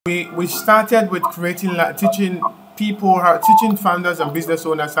We started with teaching teaching founders and business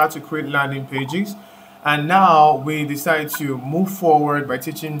owners how to create landing pages, and now we decide to move forward by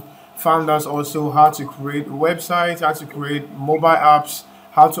teaching founders also how to create websites, how to create mobile apps,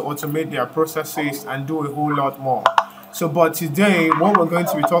 how to automate their processes, and do a whole lot more. So, but today, what we're going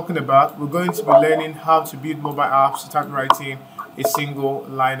to be talking about, we're going to be learning how to build mobile apps, start writing a single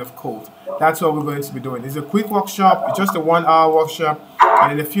line of code. That's what we're going to be doing. It's a quick workshop. It's just a 1 hour workshop,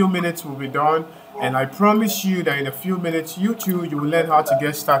 and in a few minutes we'll be done. And I promise you that in a few minutes, you too, you will learn how to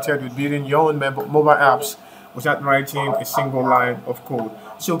get started with building your own mobile apps without writing a single line of code.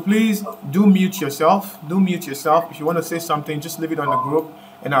 So please do mute yourself. Do mute yourself. If you want to say something, just leave it on the group,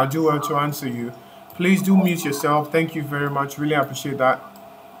 and I'll do well to answer you. Please do mute yourself. Thank you very much. Really appreciate that.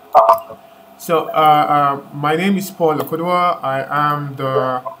 So my name is Paul Okoduwa.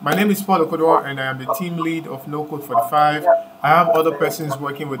 My name is Paul Okoduwa, and I am the team lead of NOCODE 45. I have other persons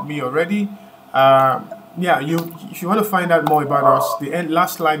working with me already. If you want to find out more about us, the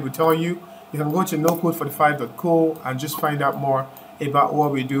last slide will tell you. You can go to nocode45.co and just find out more about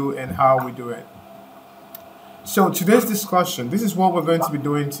what we do and how we do it. So today's discussion, this is what we're going to be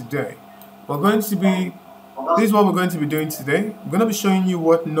doing today. This is what we're going to be doing today. I'm going to be showing you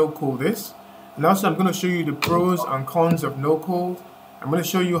what NOCODE is. And also I'm going to show you the pros and cons of NOCODE. I'm going to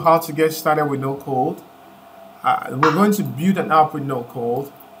show you how to get started with NOCODE. We're going to build an app with NOCODE.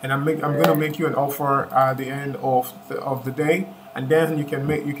 And I'm going to make you an offer at the end of the day. And then you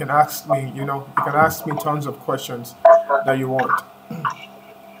can ask me, tons of questions that you want.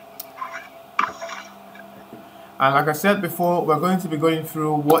 And like I said before, we're going to be going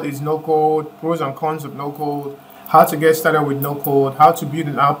through what is NOCODE, pros and cons of NOCODE, how to get started with NOCODE, how to build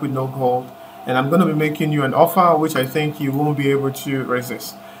an app with NOCODE, and I'm going to be making you an offer which I think you won't be able to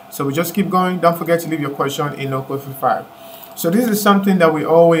resist. So we just keep going. Don't forget to leave your question in NOCODE 45. So this is something that we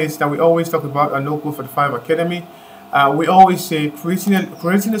always talk about at NOCODE 45 Academy. We always say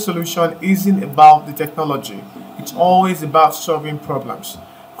creating a solution isn't about the technology. It's always about solving problems.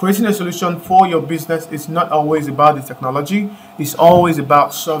 Creating a solution for your business is not always about the technology. It's always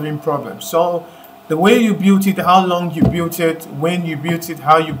about solving problems. So the way you built it, how long you built it, when you built it,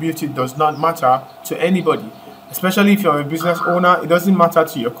 how you built it does not matter to anybody. Especially if you're a business owner, it doesn't matter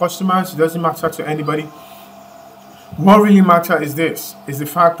to your customers, it doesn't matter to anybody. What really matters is the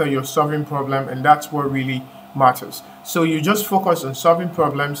fact that you're solving problem, and that's what really matters. So you just focus on solving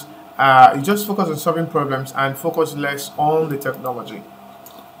problems. And focus less on the technology.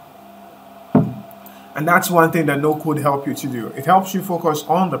 And that's one thing that NOCODE helps you to do. It helps you focus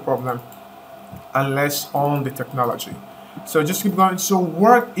on the problem and less on the technology. So just keep going. So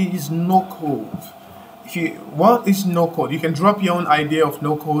what is NOCODE? What is NOCODE? You can drop your own idea of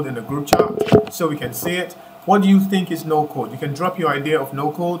NOCODE in the group chat so we can see it. What do you think is NOCODE? You can drop your idea of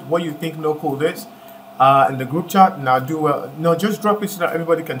NOCODE, what you think NOCODE is in the group chat. Now just drop it so that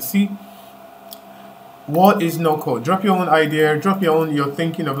everybody can see. What is NOCODE? Drop your own idea, drop your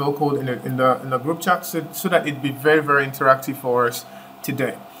thinking of NOCODE in the group chat so that it'd be very, very interactive for us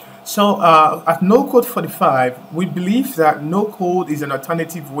today. So at NOCODE 45, we believe that NOCODE is an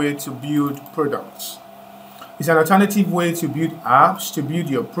alternative way to build products. It's an alternative way to build apps, to build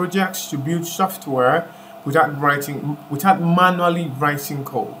your projects, to build software without manually writing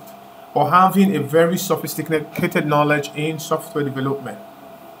code or having a very sophisticated knowledge in software development.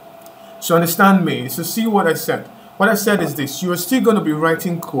 So understand me. So see what I said. What I said is this: you are still going to be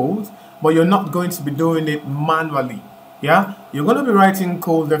writing code, but you're not going to be doing it manually. Yeah, you're going to be writing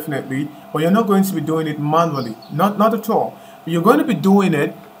code definitely, but you're not going to be doing it manually. Not at all. You're going to be doing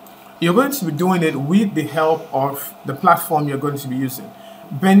it. You're going to be doing it with the help of the platform you're going to be using.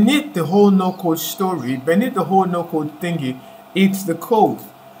 Beneath the whole NOCODE story, beneath the whole NOCODE thingy, it's the code.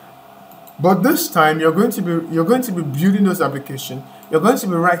 But this time you're going to be building those applications. You're going to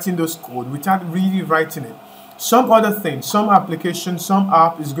be writing those code without really writing it. Some other thing, some application, some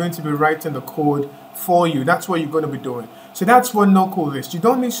app is going to be writing the code for you. That's what you're going to be doing. So that's what NOCODE is. You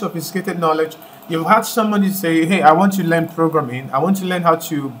don't need sophisticated knowledge. You've had somebody say, hey, I want to learn programming. I want to learn how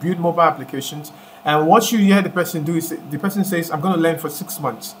to build mobile applications. And what you hear the person do is the person says, I'm going to learn for 6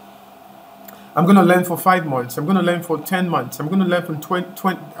 months. I'm going to learn for 5 months. I'm going to learn for 10 months. I'm going to learn for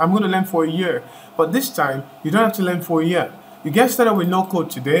I'm going to learn for a year. But this time, you don't have to learn for a year. You get started with NOCODE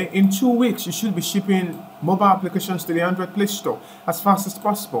today. In 2 weeks, you should be shipping mobile applications to the Android Play Store as fast as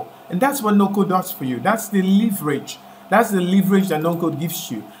possible. And that's what NOCODE does for you. That's the leverage. That's the leverage that NOCODE gives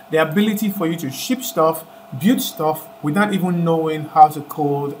you. The ability for you to ship stuff, build stuff, without even knowing how to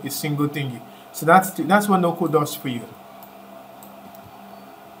code a single thingy. So that's what NOCODE does for you.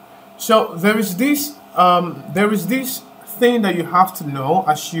 So there is this thing that you have to know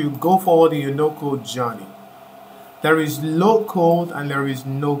as you go forward in your no-code journey. There is low code and there is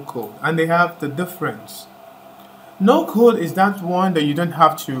no code, and they have the difference. No code is that one that you don't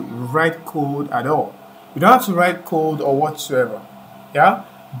have to write code at all. You don't have to write code or whatsoever. Yeah?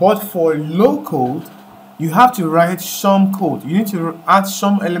 But for low code, you have to write some code. You need to add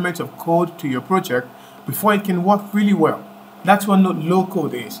some element of code to your project before it can work really well. That's what low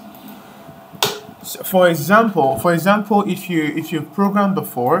code is. So for example, if you've programmed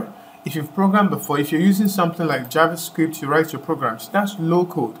before, if you're using something like JavaScript to write your programs, that's low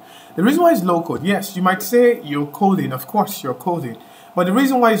code. The reason why it's low code, yes, you might say you're coding, of course you're coding, but the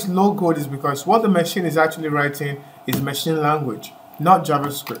reason why it's low code is because what the machine is actually writing is machine language, not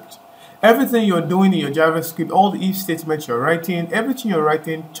JavaScript. Everything you're doing in your JavaScript, all the if statements you're writing, everything you're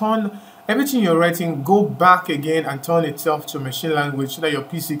writing, go back again and turn itself to machine language so that your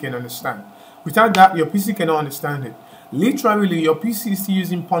PC can understand. Without that, your PC cannot understand it. Literally, your PC is still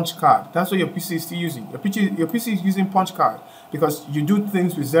using punch card. That's what your PC is still using. Your PC is using punch card because you do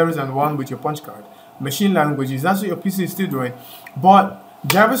things with zeros and one with your punch card. Machine languages, that's what your PC is still doing. But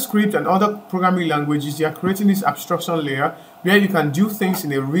JavaScript and other programming languages, they are creating this abstraction layer where you can do things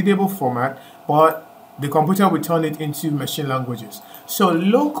in a readable format, but the computer will turn it into machine languages. So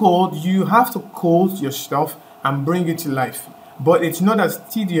low code, you have to code your stuff and bring it to life. But it's not as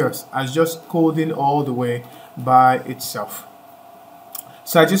tedious as just coding all the way by itself.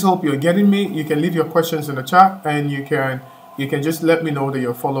 So I just hope you're getting me. You can leave your questions in the chat, and you can just let me know that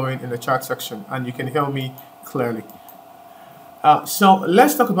you're following in the chat section, and you can hear me clearly. So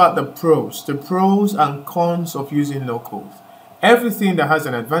let's talk about the pros and cons of using no code. Everything that has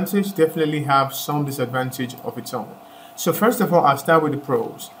an advantage definitely have some disadvantage of its own. So first of all, I'll start with the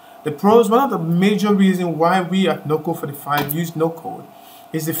pros. The pros, one of the major reasons why we at NOCODE 45 use no code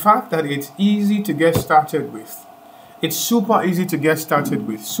is the fact that it's easy to get started with. It's super easy to get started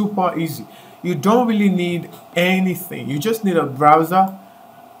with, super easy. You don't really need anything. You just need a browser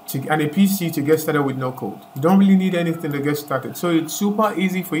and a PC to get started with no code. You don't really need anything to get started. So it's super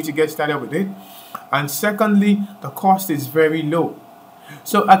easy for you to get started with it. And secondly, the cost is very low.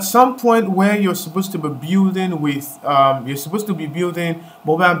 So at some point where you're supposed to be building with,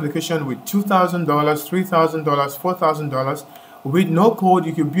 mobile application with $2,000, $3,000, $4,000, with no code,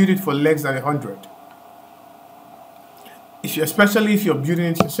 you can build it for less than 100. Especially if you're building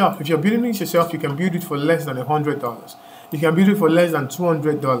it yourself. If you're building it yourself, you can build it for less than $100. You can build it for less than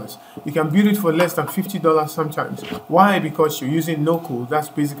 $200. You can build it for less than $50 sometimes. Why? Because you're using no code. That's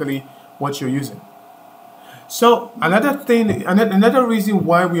basically what you're using. So another reason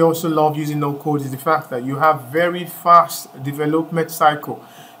why we also love using no code is the fact that you have very fast development cycle.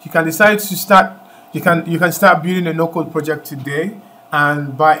 You can decide to start. You can start building a no code project today,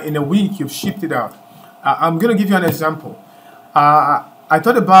 and in a week you've shipped it out. I'm going to give you an example.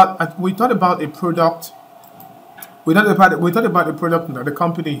 We thought about a product. We thought about a product at the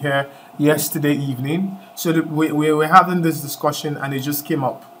company here yesterday evening. So we were having this discussion, and it just came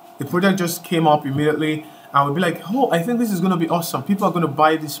up. The product just came up immediately. I would be like, oh, I think this is going to be awesome. People are going to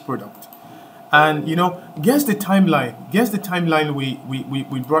buy this product. And, you know, guess the timeline. Guess the timeline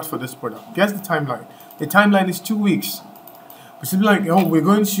we brought for this product. Guess the timeline. The timeline is 2 weeks. It's like, oh, we're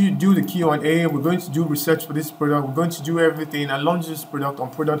going to do the Q&A. We're going to do research for this product. We're going to do everything and launch this product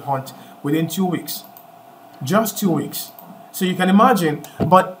on Product Hunt within 2 weeks. Just 2 weeks. So you can imagine,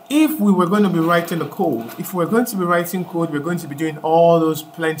 but if we were going to be writing the code, if we're going to be writing code, we're going to be doing all those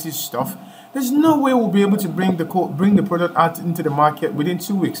plenty stuff. There's no way we'll be able to bring the product out into the market within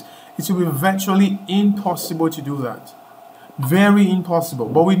 2 weeks. It will be virtually impossible to do that. Very impossible.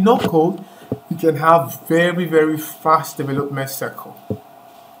 But with no code, you can have very, very fast development cycle.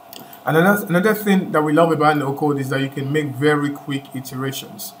 And another thing that we love about no code is that you can make very quick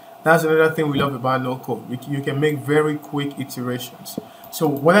iterations. That's another thing we love about no code. You can make very quick iterations. So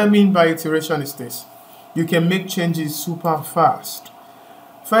what I mean by iteration is this. You can make changes super fast.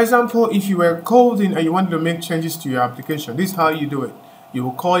 For example, if you were coding and you wanted to make changes to your application, this is how you do it. You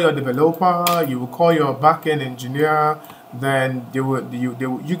will call your developer, you will call your backend engineer, then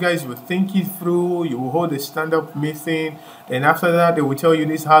you guys will think it through, you will hold a stand-up meeting, and after that they will tell you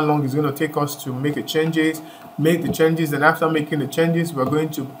this how long it's going to take us to make the changes, and after making the changes, we're going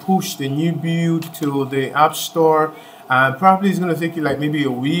to push the new build to the App Store, and probably it's going to take you like maybe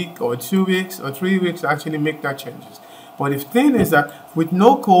a week or 2 weeks or 3 weeks to actually make that changes. But the thing is that with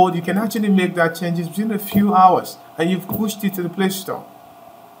no code, you can actually make that changes within a few hours, and you've pushed it to the Play Store.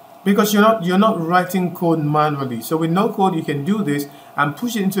 Because you're not writing code manually. So with no code, you can do this and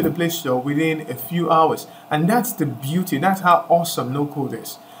push it into the Play Store within a few hours. And that's the beauty. That's how awesome no code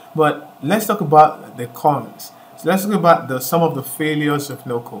is. But let's talk about the cons. So let's look about some of the failures of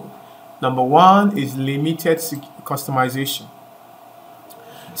no code. Number one is limited customization.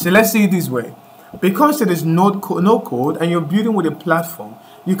 So let's see it this way. Because there is no code and you're building with a platform,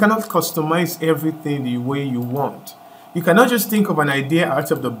 you cannot customize everything the way you want. You cannot just think of an idea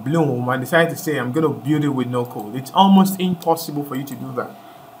out of the blue and decide to say, I'm going to build it with no code. It's almost impossible for you to do that.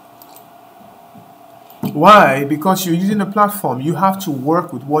 Why? Because you're using a platform. You have to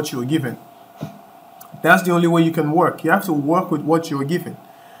work with what you're given. That's the only way you can work. You have to work with what you're given.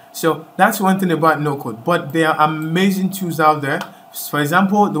 So that's one thing about no code. But there are amazing tools out there. For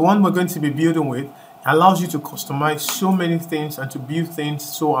example, the one we're going to be building with allows you to customize so many things and to build things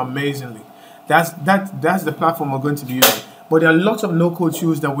so amazingly. That's the platform we're going to be using. But there are lots of no-code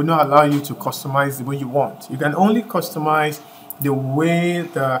tools that will not allow you to customize the way you want. You can only customize the way you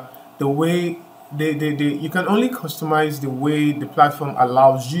can only customize the way the platform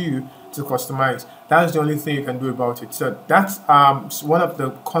allows you to customize. That's the only thing you can do about it. So that's one of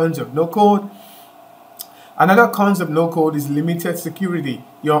the cons of no-code. Another cons of no-code is limited security.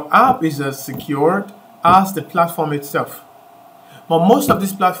 Your app is as secured as the platform itself. But most of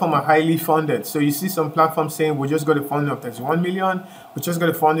these platforms are highly funded. So you see some platforms saying we just got a funding of 31 million, we just got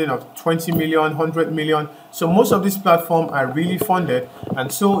a funding of 20 million, 100 million. So most of these platforms are really funded. And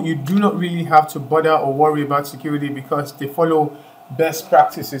so you do not really have to bother or worry about security because they follow best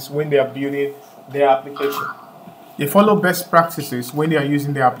practices when they are building their application. They follow best practices when they are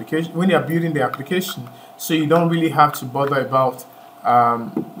using their application, when they are building the application. So you don't really have to bother about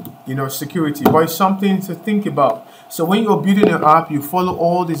security, but it's something to think about. So when you're building an app, you follow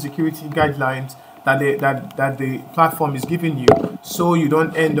all the security guidelines that the platform is giving you, so you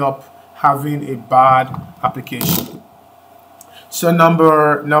don't end up having a bad application. So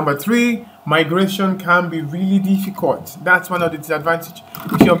number three, migration can be really difficult. That's one of the disadvantages.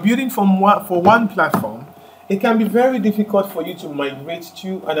 If you're building for one platform, it can be very difficult for you to migrate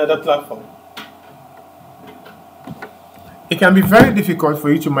to another platform. It can be very difficult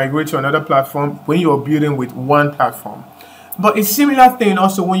for you to migrate to another platform when you're building with one platform. But a similar thing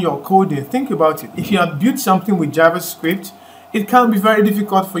also when you're coding. Think about it. If you have built something with JavaScript, it can be very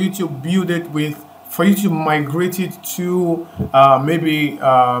difficult for you to migrate it to maybe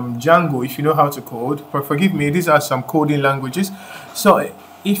Django if you know how to code. But forgive me, these are some coding languages. So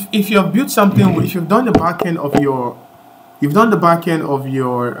if you've built something, if you've done the backend of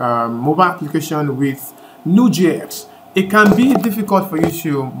your mobile application with Node.js, it can be difficult for you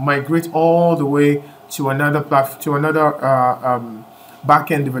to migrate all the way to another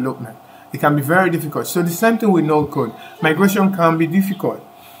backend development. It can be very difficult. So the same thing with no code. Migration can be difficult.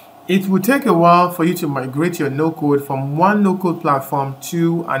 It will take a while for you to migrate your no code from one no code platform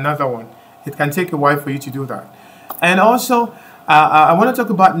to another one. It can take a while for you to do that. And also, I want to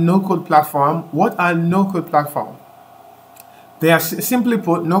talk about no code platform. What are no code platforms? They are simply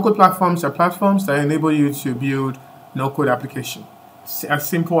put, no code platforms are platforms that enable you to build no-code application. As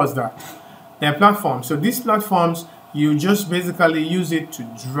simple as that. They're platforms. So these platforms, you just basically use it to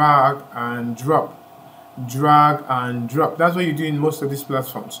drag and drop. Drag and drop. That's what you do in most of these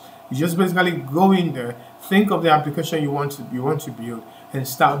platforms. You just basically go in there, think of the application you want to build, and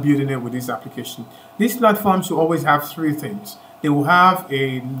start building it with this application. These platforms will always have three things. They will have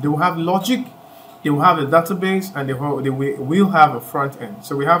logic, they will have a database, and they will have a front end.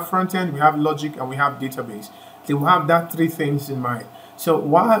 So we have front end, we have logic, and we have database. They will have that three things in mind. So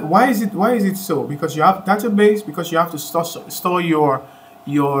why is it so? Because you have database, because you have to store you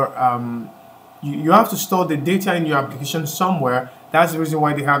have to store the data in your application somewhere. That's the reason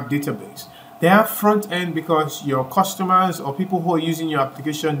why they have database. They have front end because your customers or people who are using your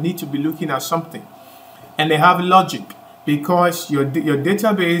application need to be looking at something. And they have logic because your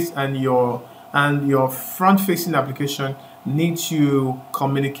database and your front-facing application need to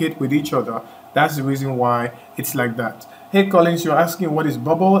communicate with each other. That's the reason why it's like that. Hey Collins, you're asking what is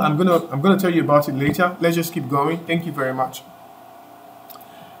Bubble. I'm gonna tell you about it later. Let's just keep going. Thank you very much.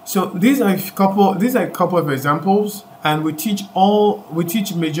 So these are a couple of examples, and we teach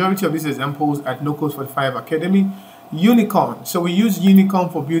majority of these examples at NOCODE 45 Academy. Unicorn. So we use Unicorn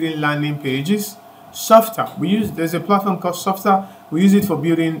for building landing pages. Softer. There's a platform called Softer. We use it for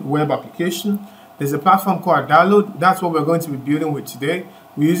building web application. There's a platform called Adalo. That's what we're going to be building with today.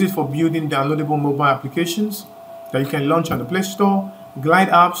 We use it for building downloadable mobile applications that you can launch on the Play Store. Glide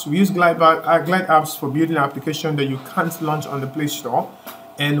apps. We use Glide apps for building an application that you can't launch on the Play Store.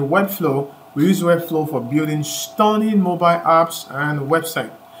 And Webflow. We use Webflow for building stunning mobile apps and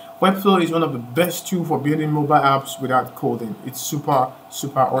website. Webflow is one of the best tools for building mobile apps without coding. It's super,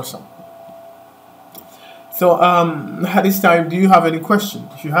 super awesome. So at this time, do you have any questions?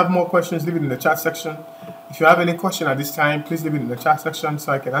 If you have more questions, leave it in the chat section. If you have any question at this time, please leave it in the chat section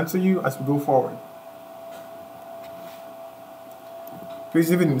so I can answer you as we go forward. Please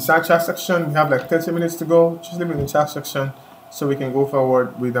leave it in the chat section. We have like 30 minutes to go. Just leave it in the chat section so we can go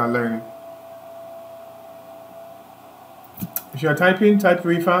forward with our learning. If you're typing, type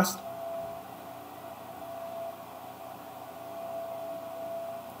really fast.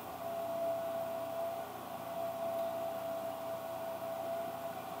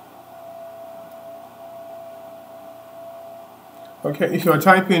 Okay, if you're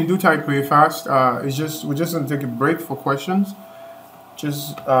typing, do type really fast. We're just gonna take a break for questions.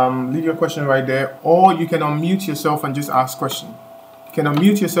 Just leave your question right there, or you can unmute yourself and just ask question. You can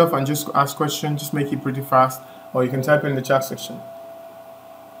unmute yourself and just ask question. Just make it pretty fast, or you can type in the chat section.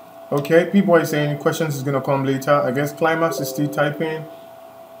 Okay, people are saying questions is gonna come later. I guess Climax is still typing.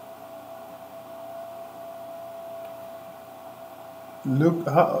 Look,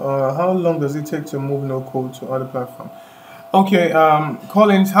 how long does it take to move NOCODE to other platform? Okay,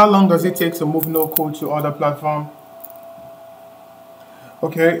 Collins, how long does it take to move NOCODE to other platform?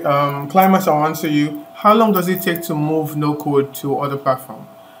 Okay, Climax, I'll answer you. How long does it take to move NOCODE to other platform?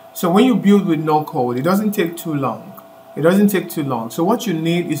 So when you build with NOCODE, it doesn't take too long. It doesn't take too long. So what you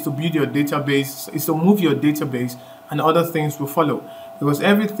need is to build your database, is to move your database, and other things will follow, because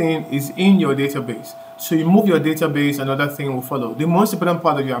everything is in your database. So you move your database, and other thing will follow. The most important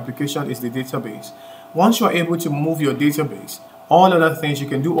part of your application is the database. Once you're able to move your database, all other things, you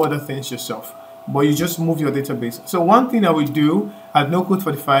can do other things yourself, but you just move your database. So one thing that we do at NOCODE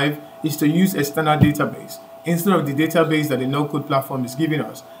 45 is to use a standard database instead of the database that the NOCODE platform is giving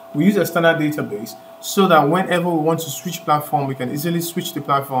us. We use a standard database so that whenever we want to switch platform, we can easily switch the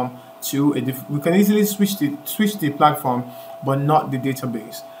platform to a switch the platform, but not the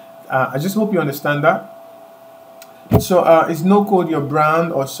database. I just hope you understand that. So is NOCODE your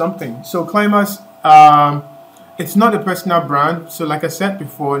brand or something? So Climax, it's not a personal brand. So like I said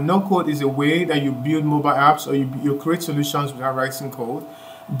before, NOCODE is a way that you build mobile apps, or you create solutions without writing code.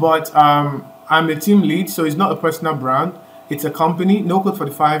 But I'm a team lead, so it's not a personal brand. It's a company. NOCODE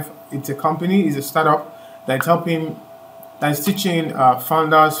 45, it's a company, it's a startup that's teaching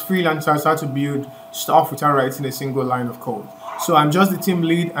founders, freelancers how to build stuff without writing a single line of code. So I'm just the team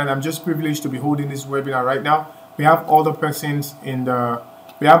lead, and I'm just privileged to be holding this webinar right now. We have other persons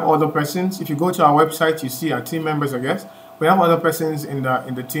If you go to our website, you see our team members, I guess. We have other persons in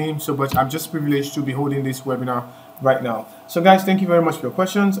the team. So, but I'm just privileged to be holding this webinar right now. So, guys, thank you very much for your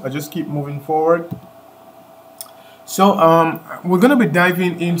questions. I'll just keep moving forward. So, we're gonna be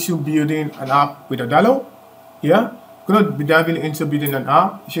diving into building an app with Adalo. Yeah, we're gonna be diving into building an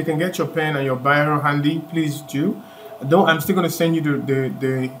app. If you can get your pen and your biro handy, please do. Though I'm still gonna send you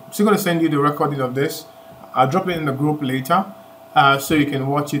the recording of this. I'll drop it in the group later, so you can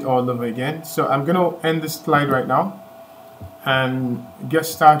watch it all over again. So I'm going to end this slide right now and get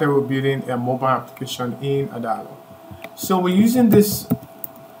started with building a mobile application in Adalo. So we're using the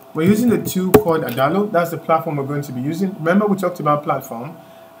tool called Adalo. That's the platform we're going to be using. Remember, we talked about platform,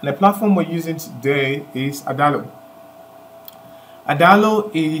 and the platform we're using today is Adalo. Adalo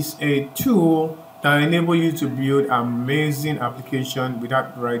is a tool that enables you to build amazing application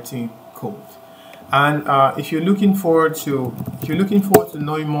without writing code. And if you're looking forward to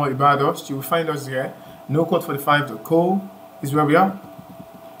knowing more about us, you will find us here. NOCODE45.co is where we are.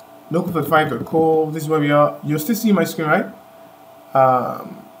 NOCODE45.co, this is where we are. You're still seeing my screen, right?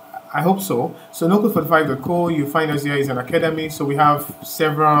 I hope so. So NOCODE45.co, you find us here is an academy. So we have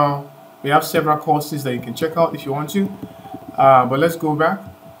several courses that you can check out if you want to. But let's go back.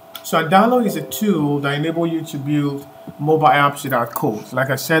 So Adalo is a tool that enables you to build mobile apps without code. Like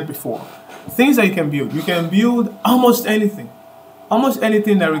I said before. Things that you can build. You can build almost anything. Almost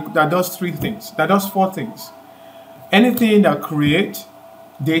anything that does four things. Anything that creates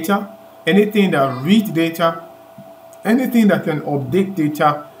data, anything that reads data, anything that can update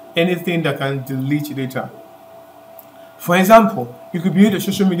data, anything that can delete data. For example, you could build a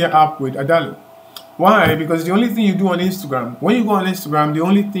social media app with Adalo. Why? Because the only thing you do on Instagram, when you go on Instagram, the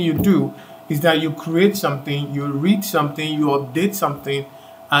only thing you do is that you create something, you read something, you update something,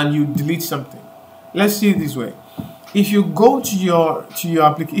 and you delete something. Let's see it this way. If you go to your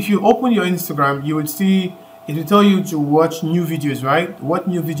application, if you open your Instagram, you would see it will tell you to watch new videos, right? What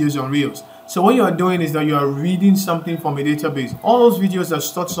new videos on Reels. So what you are doing is that you are reading something from a database. All those videos are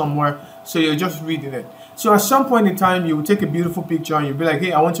stored somewhere, so you're just reading it. So at some point in time, you will take a beautiful picture and you'll be like,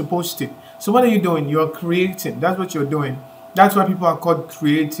 hey, I want to post it. So what are you doing? You're creating. That's what you're doing. That's why people are called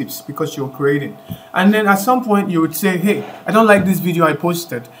creatives, because you're creating. And then at some point you would say, hey, I don't like this video I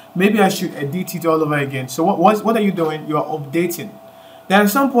posted. Maybe I should edit it all over again. So what are you doing? You are updating. Then at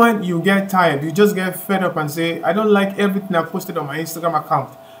some point you get tired, you just get fed up and say, I don't like everything I posted on my Instagram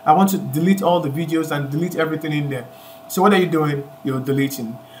account. I want to delete all the videos and delete everything in there. So what are you doing? You're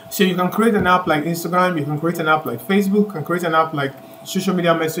deleting. So you can create an app like Instagram, you can create an app like Facebook, you can create an app like social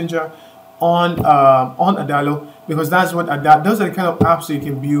media messenger on Adalo, because that's what those are the kind of apps that you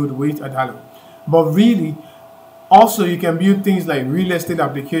can build with Adalo. But really, also you can build things like real estate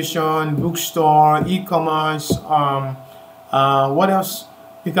application, bookstore, e-commerce. What else?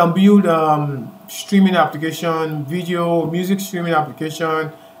 You can build streaming application, video, music streaming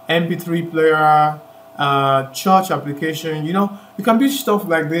application, MP3 player, church application. You know, you can build stuff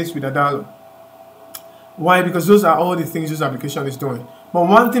like this with Adalo. Why? Because those are all the things this application is doing. But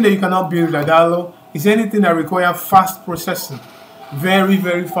one thing that you cannot build with Adalo is anything that requires fast processing, very,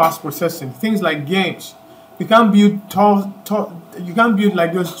 very fast processing. Things like games. You can't build you can't build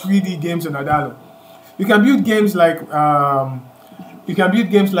like those 3D games on Adalo. You can build games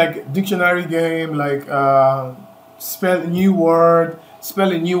like dictionary game, like spell a new word,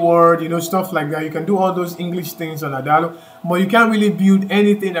 you know, stuff like that. You can do all those English things on Adalo, but you can't really build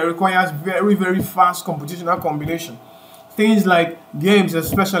anything that requires very, very fast computational combination. Things like games,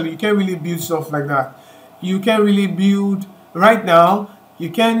 especially, you can't really build stuff like that. You can't really build right now. You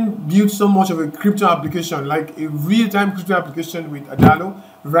can build so much of a crypto application, like a real-time crypto application with Adalo.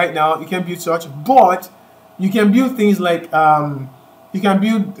 Right now, you can build such, but you can build things like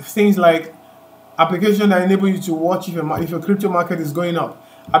application that enable you to watch if a crypto market is going up,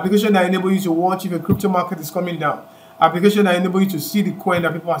 application that enable you to watch if a crypto market is coming down, application that enable you to see the coin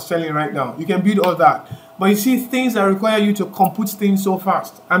that people are selling right now. You can build all that, but you see things that require you to compute things so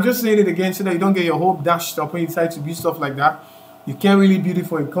fast. I'm just saying it again so that you don't get your hope dashed up when you decide to build stuff like that. You can't really build it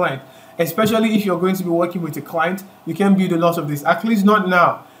for a client, especially if you're going to be working with a client. You can build a lot of this, at least not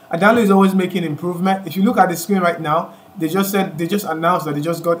now. Adalo is always making improvement. If you look at the screen right now, they just announced that they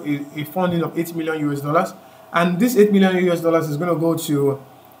just got a funding of $8 million US, and this $8 million US is going to go to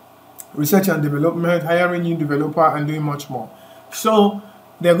research and development, hiring new developer, and doing much more. So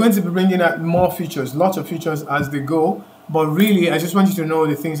they're going to be bringing out more features, lots of features as they go. But really, I just want you to know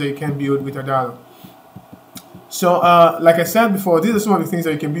the things that you can build with Adalo. So like I said before, these are some of the things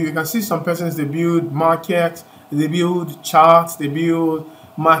that you can build. You can see some persons, they build markets, they build charts, they build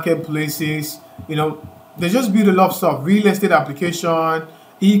marketplaces, you know, they just build a lot of stuff, real estate application,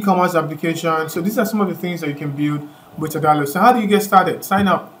 e-commerce application. So these are some of the things that you can build with Adalo. So how do you get started? Sign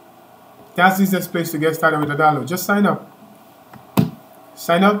up. That's the easiest place to get started with Adalo. Just sign up.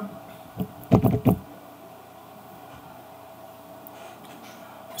 Sign up.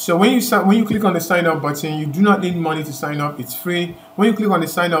 So when you click on the sign up button, you do not need money to sign up. It's free. When you click on the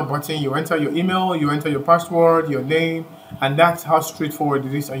sign up button, you enter your email, you enter your password, your name, and that's how straightforward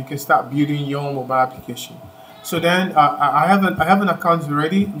it is. And you can start building your mobile application. So then I have an account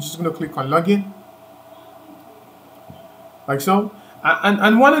already. I'm just going to click on login, like so.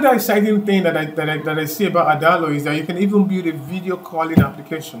 And one of the exciting thing that I see about Adalo is that you can even build a video calling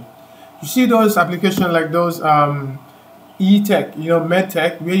application. You see those applications like those e-tech, you know,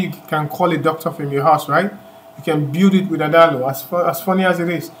 medtech, where you can call a doctor from your house, right? You can build it with Adalo. As funny as it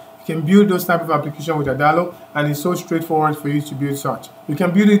is, you can build those type of application with Adalo, and it's so straightforward for you to build such. You can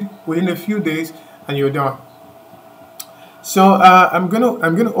build it within a few days, and you're done. So I'm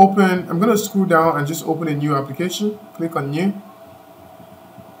gonna scroll down and just open a new application. Click on new.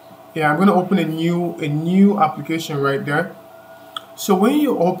 Yeah, I'm gonna open a new application right there. So when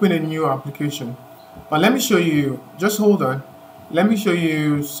you open a new application, but let me show you, just hold on. Let me show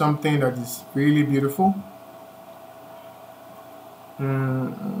you something that is really beautiful.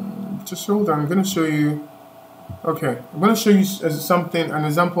 Just hold on, I'm going to show you. Okay, I'm going to show you an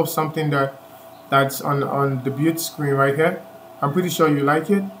example of something that's on the build screen right here. I'm pretty sure you like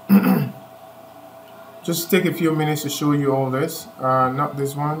it. Just take a few minutes to show you all this. Not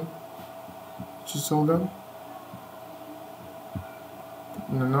this one. Just hold on.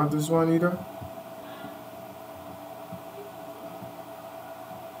 No, not this one either.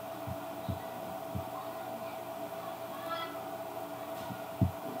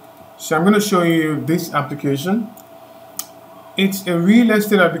 So I'm going to show you this application. It's a real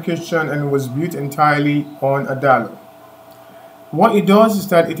estate application and was built entirely on Adalo. What it does is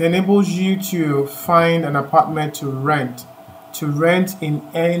that it enables you to find an apartment to rent in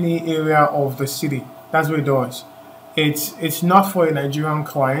any area of the city. That's what it does. It's not for a Nigerian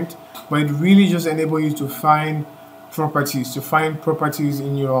client, but it really just enables you to find properties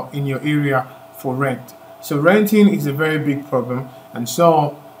in your area for rent. So renting is a very big problem, and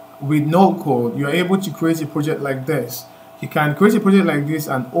so with NOCODE, you're able to create a project like this. You can create a project like this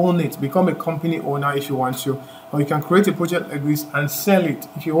and own it, become a company owner if you want to, or you can create a project like this and sell it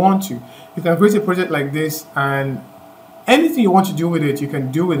if you want to. You can create a project like this, and anything you want to do with it, you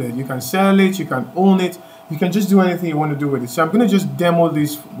can do with it. You can sell it, you can own it, you can just do anything you want to do with it. So I'm going to just demo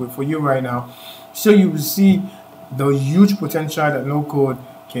this for you right now, so you will see the huge potential that NOCODE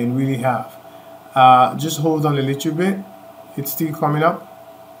can really have. Just hold on a little bit. It's still coming up.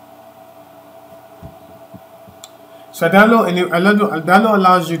 So Adalo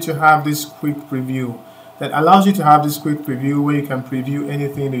allows you to have this quick preview. That allows you to have this quick preview where you can preview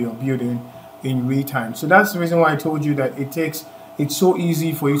anything that you're building in real time. So that's the reason why I told you that it's so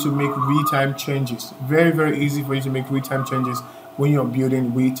easy for you to make real time changes. Very, very easy for you to make real time changes when you're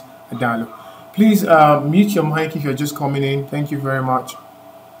building with Adalo. Please mute your mic if you're just coming in. Thank you very much.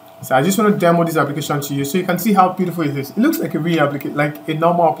 So I just want to demo this application to you so you can see how beautiful it is. It looks like a real application, like a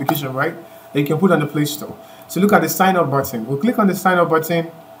normal application, right? That you can put on the Play Store. So look at the sign up button. We'll click on the sign up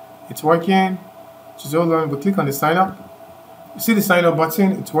button. It's working. Just hold on. We'll click on the sign up. You see the sign up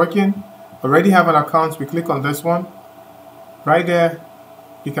button? It's working. Already have an account. We click on this one. Right there.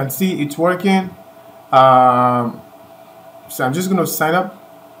 You can see it's working. So I'm just going to sign up.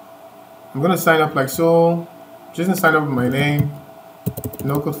 I'm going to sign up like so. Just going to sign up with my name.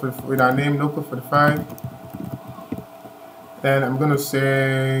 NOCODE with our name, NOCODE45. Then I'm going to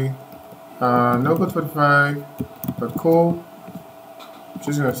say NOCODE45.co.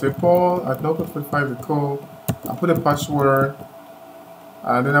 Just going to say Paul at NOCODE45.co. I'll put a password.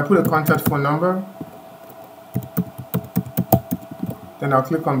 Then I'll put a contact phone number. Then I'll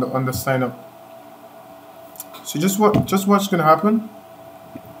click on the sign up. So just what's going to happen?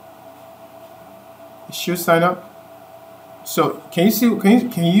 It should sign up. So can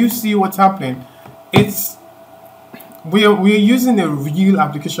you see what's happening? We are using a real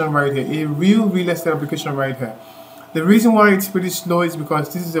application right here, a real estate application right here. The reason why it's pretty slow is because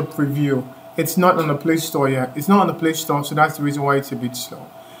this is a preview. It's not on the Play Store yet. It's not on the Play Store, so that's the reason why it's a bit slow.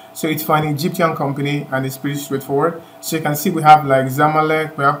 So it's for an Egyptian company, and it's pretty straightforward. So you can see we have like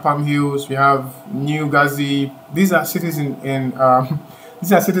Zamalek, we have Palm Hills, we have New Ghazi. These are cities in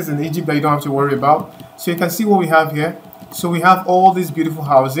Egypt that you don't have to worry about. So you can see what we have here. So we have all these beautiful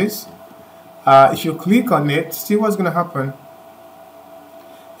houses. If you click on it, see what's going to happen.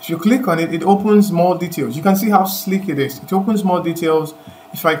 If you click on it, it opens more details. You can see how sleek it is. It opens more details.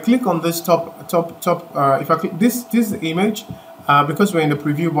 If I click on this if I click this image, because we're in the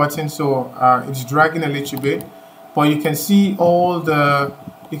preview button, so it's dragging a little bit, but you can see all the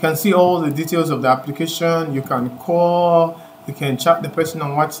details of the application. You can call, you can chat the person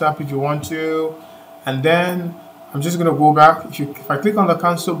on WhatsApp if you want to, and then I'm just going to go back. If I click on the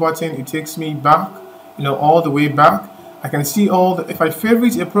cancel button, it takes me back, all the way back. I can see if I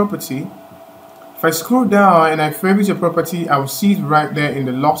favorite a property, if I scroll down and I favorite a property, I will see it right there in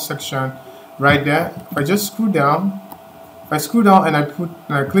the log section, right there. If I just scroll down, and I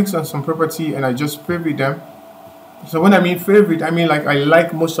click on some property and I just favorite them. So when I mean favorite, I mean like I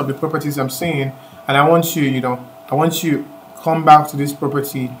like most of the properties I'm seeing, and I want you, come back to this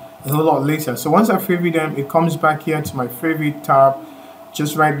property a whole lot later. So once I favorite them, it comes back here to my favorite tab,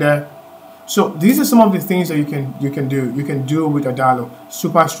 just right there. So these are some of the things that you can do with Adalo.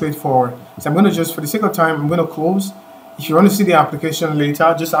 Super straightforward. So I'm going to just, for the sake of time, I'm going to close. If you want to see the application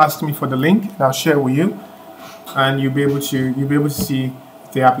later, just ask me for the link and I'll share it with you, and you'll be able to see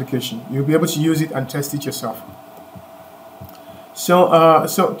the application. You'll be able to use it and test it yourself.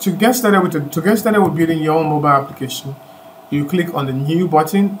 So to get started with building your own mobile application, you click on the new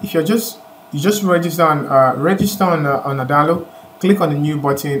button. If you just register on Adalo, click on the new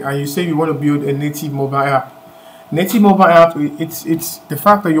button, and you say you want to build a native mobile app. Native mobile app, it's the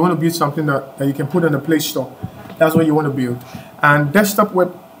fact that you want to build something that you can put on the Play Store. That's what you want to build. And desktop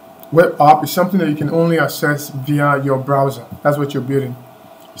web app is something that you can only access via your browser. That's what you're building.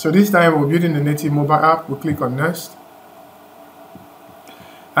 So this time we're building the native mobile app. We'll click on next.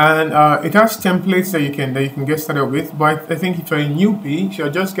 And it has templates that you can get started with. But I think if you're a newbie, if you're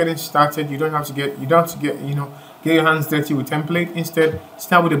just getting started, you don't have to get your hands dirty with template. Instead,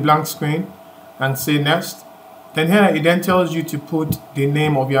 start with a blank screen and say next. Then here it then tells you to put the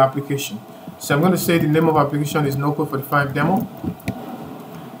name of your application. So I'm going to say the name of our application is NOCODE45 demo.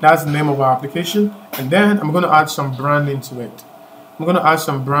 That's the name of our application. And then I'm going to add some branding to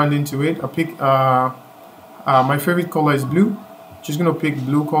it. I'll pick my favorite color is blue. Just going to pick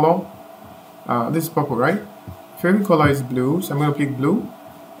blue color. This is purple, right? Favorite color is blue, so I'm going to pick blue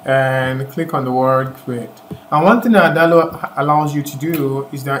and click on the word create. And one thing that Adalo allows you to do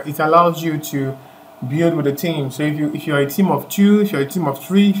is that it allows you to build with a team. So if you're a team of 2, if you're a team of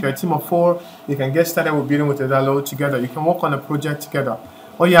 3, if you're a team of 4, you can get started with building with Adalo together. You can work on a project together.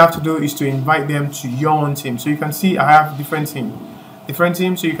 all you have to do is to invite them to your own team. So you can see I have different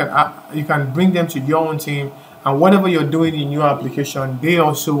teams. So you can bring them to your own team, and whatever you're doing in your application, they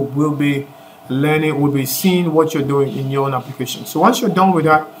also will be learning, will be seeing what you're doing in your own application. So once you're done with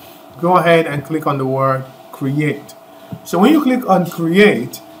that, go ahead and click on the word create. So when you click on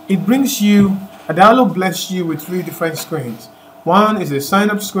create, it brings you, Adalo bless you with 3 different screens. One is the sign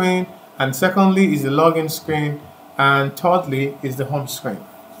up screen, and secondly is the login screen, and thirdly is the home screen.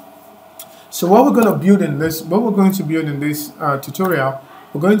 So what we're going to build in this, tutorial,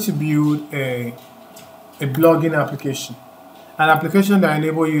 we're going to build a blogging application, an application that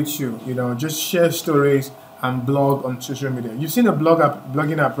enable you to, just share stories and blog on social media. You've seen a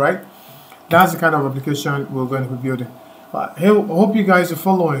blogging app, right? That's the kind of application we're going to be building. I hope you guys are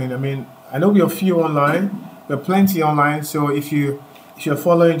following. I mean, I know we are few online, we're plenty online. So if you're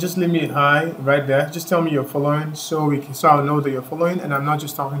following, just leave me a hi right there. Just tell me you're following, so I'll know that you're following, and I'm not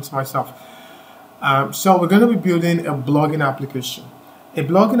just talking to myself. So we're going to be building a blogging application. A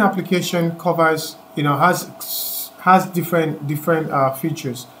blogging application covers, has different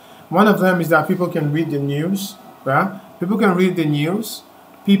features. One of them is that people can read the news. Right? People can read the news.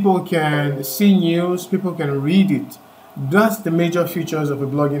 People can see news. People can read it. That's the major features of a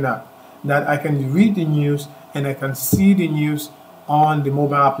blogging app. That I can read the news and I can see the news on the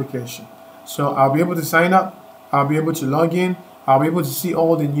mobile application. So I'll be able to sign up. I'll be able to log in. I'll be able to see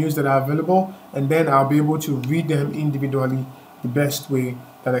all the news that are available, and then I'll be able to read them individually the best way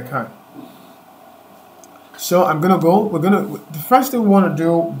that I can. So the first thing we want to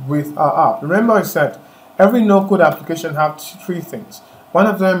do with our app, remember I said every no-code application has 3 things. One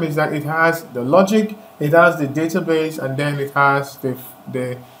of them is that it has the logic, it has the database, and then it has the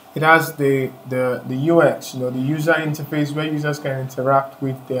UX, the user interface, where users can interact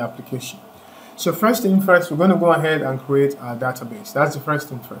with the application. So first thing first, we're going to go ahead and create our database. That's the first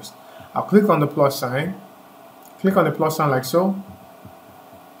thing first. I'll click on the plus sign. Click on the plus sign like so.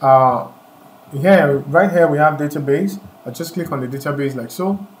 Right here we have database. I'll just click on the database like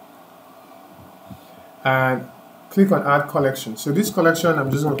so. And click on add collection. So this collection, I'm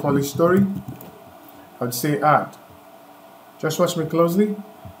just going to call it story. I'll say add. Just watch me closely.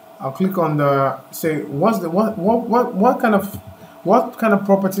 I'll click on the, say, what kind of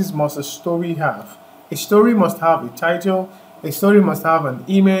properties must a story have? A story must have a title, a story must have an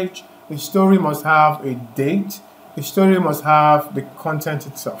image, a story must have a date, a story must have the content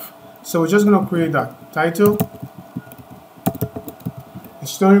itself. So we're just going to create that title. A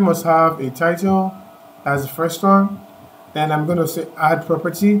story must have a title as the first one. Then I'm going to say add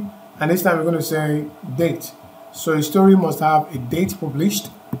property, and this time we're going to say date. So a story must have a date published.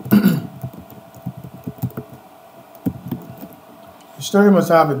 The story must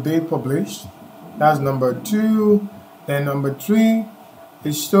have a date published. That's number 2. Then number 3,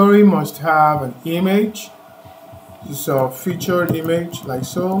 the story must have an image. So featured image like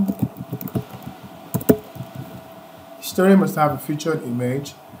so. The story must have a featured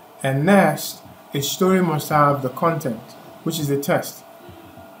image. And next, a story must have the content, which is the text.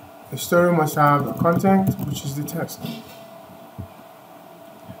 A story must have the content, which is the text.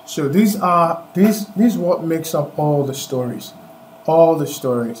 So this is what makes up all the stories. All the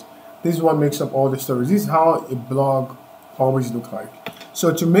stories. This is what makes up all the stories. This is how a blog always looks like.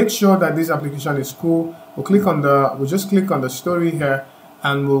 So to make sure that this application is cool, we'll just click on the story here,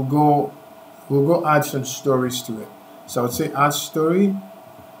 and we'll go add some stories to it. So I would say add story.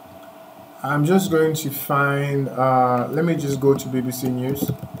 I'm just going to find, let me just go to BBC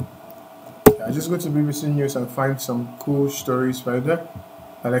News. I just go to BBC News and find some cool stories right there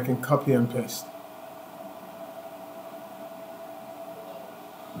that I can copy and paste.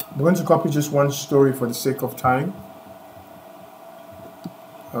 I'm going to copy just one story for the sake of time.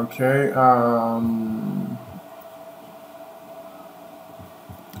 Okay.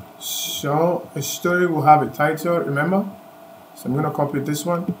 So a story will have a title, remember? So I'm going to copy this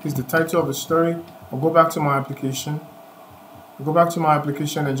one. This is the title of the story. I'll go back to my application. I'll go back to my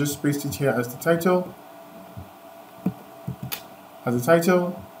application and just paste it here as the title.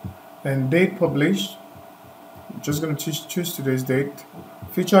 And date published. I'm just going to choose today's date.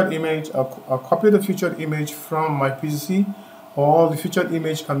 Featured image, I'll copy the featured image from my PC, or the featured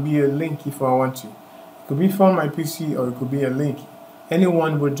image can be a link if I want to. It could be from my PC or it could be a link.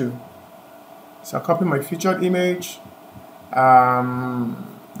 Anyone would do. So I'll copy my featured image.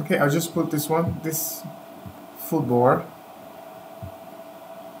 Okay, I'll just put this one, this football.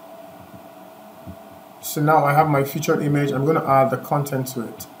 So now I have my featured image. I'm going to add the content to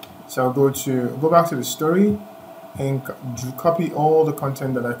it. So I'll go back to the story and copy all the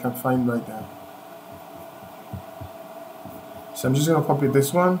content that I can find right there. So I'm just going to copy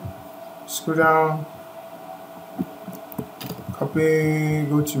this one, scroll down, copy,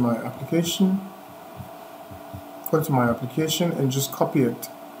 go to my application, and just copy it.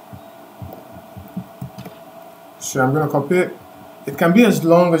 So I'm going to copy it. It can be as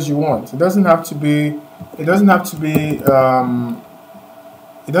long as you want. It doesn't have to be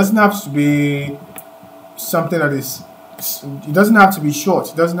something that is, it doesn't have to be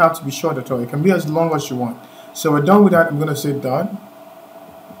short. It doesn't have to be short at all. It can be as long as you want. So we're done with that. I'm going to say done.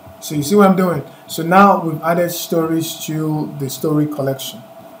 So you see what I'm doing? So now we've added stories to the story collection.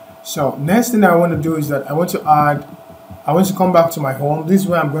 So next thing I want to do is that I want to come back to my home. This is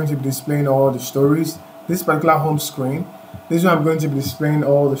where I'm going to be displaying all the stories. This particular home screen. This is where I'm going to be displaying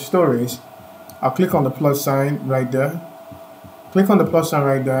all the stories. I'll click on the plus sign right there. Click on the plus sign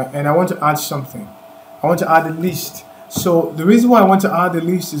right there, and I want to add something. I want to add a list. So the reason why I want to add a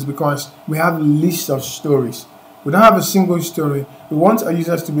list is because we have a list of stories. We don't have a single story. We want our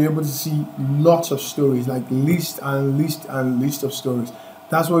users to be able to see lots of stories, like list and list and list of stories.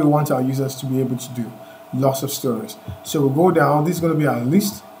 That's what we want our users to be able to do, lots of stories. So we'll go down. This is going to be our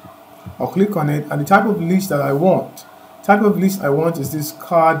list. I'll click on it, and the type of list that I want, is this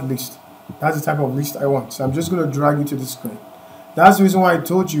card list. That's the type of list I want. So I'm just going to drag it to the screen. That's the reason why I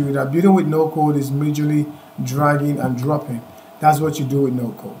told you that building with no code is majorly dragging and dropping. That's what you do with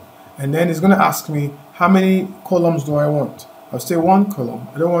no code. And then it's going to ask me, how many columns do I want? I'll say 1 column.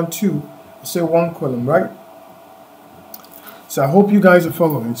 I don't want 2. I'll say 1 column, right? So I hope you guys are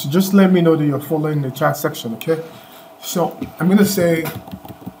following. So just let me know that you're following the chat section, okay? So I'm going to say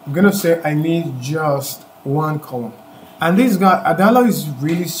I need just 1 column. And this guy, Adalo, is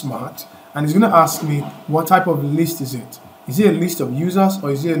really smart, and he's going to ask me, what type of list is it? Is it a list of users, or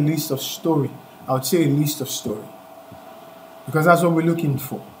is it a list of story? I would say a list of story, because that's what we're looking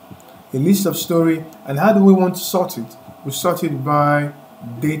for. A list of story. And how do we want to sort it? We sort it by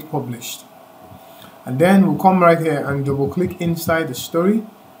date published. And then we'll come right here and double click inside the story.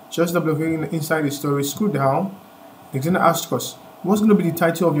 Just double clicking inside the story, scroll down. It's going to ask us, what's going to be the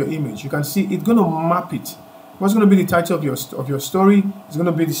title of your image? You can see it's going to map it. What's going to be the title of your story? It's going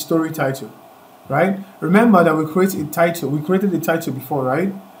to be the story title, right? Remember that we created a title. We created the title before,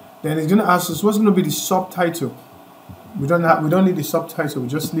 right? Then it's going to ask us, what's going to be the subtitle? We don't need the subtitle. We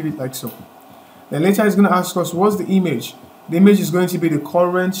just leave it like so. Then later it's going to ask us, what's the image? The image is going to be the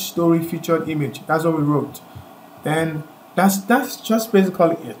current story featured image. That's what we wrote. Then that's just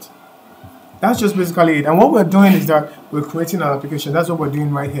basically it. That's just basically it. And what we're doing is that we're creating an application. That's what we're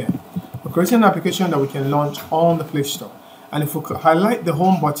doing right here. We're creating an application that we can launch on the Play Store. And if we highlight the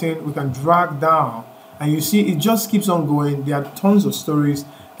home button, we can drag down. And you see it just keeps on going. There are tons of stories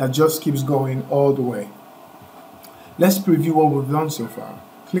that just keeps going all the way. Let's preview what we've done so far.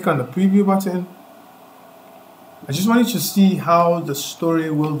 Click on the preview button. I just want you to see how the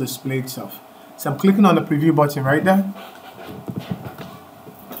story will display itself. So I'm clicking on the preview button right there.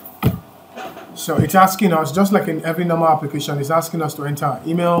 So it's asking us, just like in every normal application, it's asking us to enter our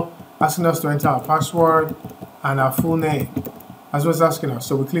email, asking us to enter our password and our full name. That's what it's asking us.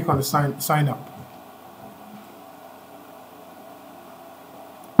 So we click on the sign up.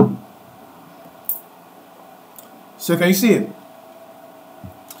 So can you see it?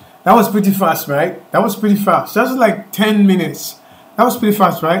 That was pretty fast, right? That was pretty fast. Just like 10 minutes. That was pretty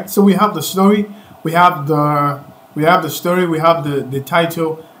fast, right? So we have the story, we have the story, we have the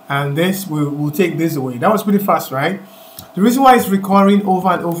title, and this we'll take this away. That was pretty fast, right? The reason why it's recurring over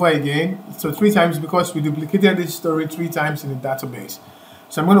and over again, so 3 times, because we duplicated this story 3 times in the database.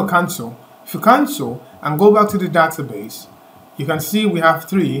 So I'm going to cancel. If you cancel and go back to the database, you can see we have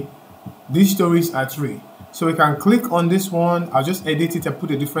 3. These stories are 3. So we can click on this one. I'll just edit it and put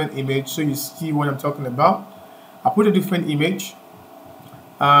a different image so you see what I'm talking about. I'll put a different image.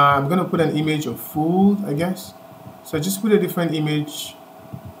 I'm going to put an image of food, I guess. So just put a different image.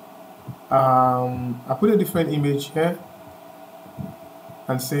 I'll put a different image here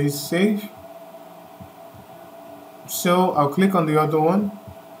and say save. So I'll click on the other one.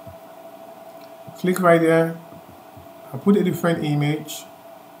 Click right there. I'll put a different image.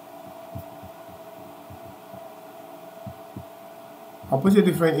 I'll put a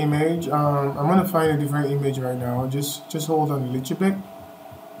different image. I'm gonna find a different image right now. Just hold on a little bit.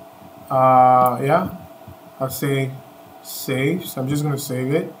 Yeah, I'll say save. So I'm just gonna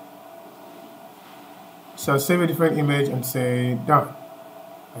save it. So I'll save a different image and say done.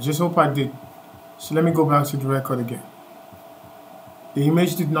 I just hope I did. So let me go back to the record again. The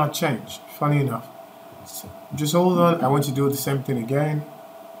image did not change, funny enough. So just hold on. I want to do the same thing again.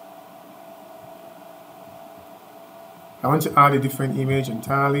 I want to add a different image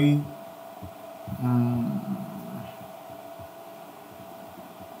entirely.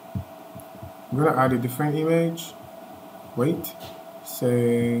 I'm gonna add a different image. Wait.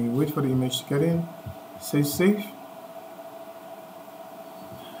 Say wait for the image to get in. Say save.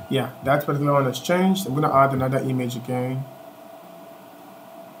 Yeah, that particular one has changed. I'm gonna add another image again.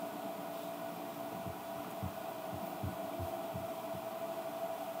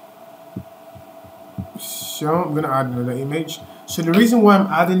 So I'm gonna add another image. So the reason why I'm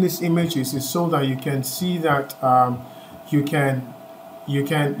adding this image is so that you can see that you can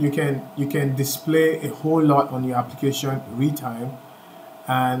display a whole lot on your application real time,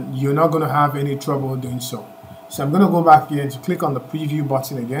 and you're not going to have any trouble doing so. So I'm going to go back here to click on the preview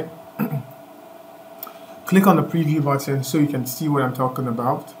button again. Click on the preview button so you can see what I'm talking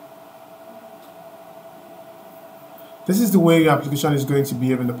about. This is the way your application is going to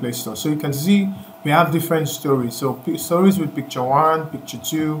behave in the Play Store. So you can see we have different stories. So stories with picture 1, picture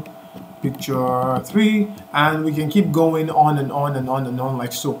 2, picture 3, and we can keep going on and on and on and on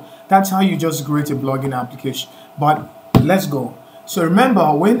like so. That's how you just create a blogging application. But let's go. So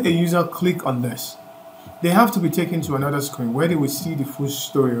remember, when a user click on this, they have to be taken to another screen where they will see the full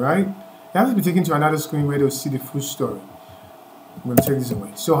story, right? They have to be taken to another screen where they will see the full story. I'm going to take this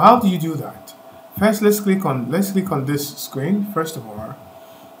away. So how do you do that? First, let's click on this screen. First of all,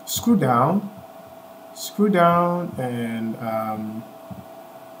 scroll down, and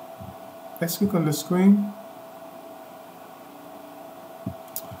let's click on the screen.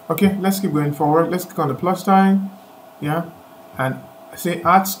 Okay, let's keep going forward. Let's click on the plus sign, yeah, and say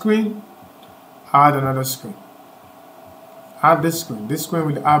add screen. Add another screen. Add this screen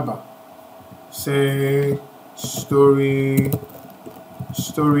with the ABBA. Say story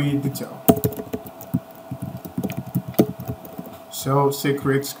detail. So say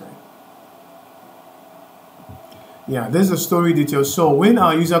create screen. Yeah, this is a story detail. So when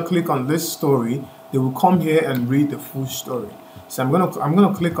our user click on this story, they will come here and read the full story. So I'm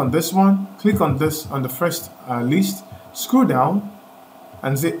gonna click on this one. Click on this on the first list. Scroll down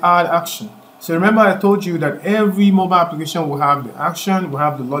and say add action. So remember, I told you that every mobile application will have the action, will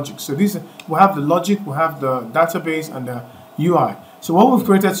have the logic. So this will have the logic, will have the database and the UI. So what we've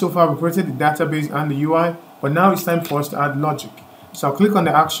created so far, we created the database and the UI, but now it's time for us to add logic. So I'll click on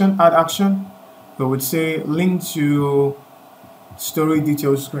the action, add action. We would say link to story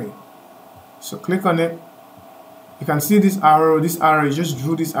details screen. So click on it. You can see this arrow. This arrow, it just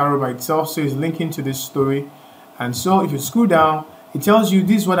drew this arrow by itself, so it's linking to this story. And so if you scroll down, it tells you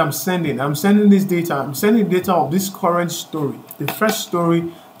this is what I'm sending. I'm sending this data. I'm sending data of this current story, the first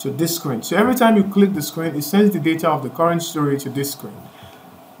story, to this screen. So every time you click the screen, it sends the data of the current story to this screen.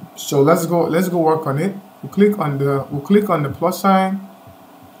 So let's go work on it. We'll click on the plus sign,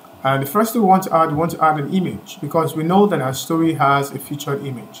 and the first thing we want to add an image, because we know that our story has a featured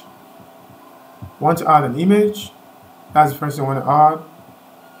image. We want to add an image. That's the first thing I want to add,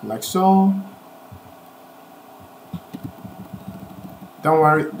 like so. Don't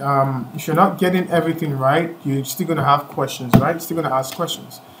worry, if you're not getting everything right, you're still going to have questions, right? You're still going to ask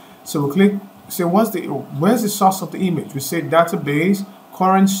questions. So we'll click, say, where's the source of the image? We say database,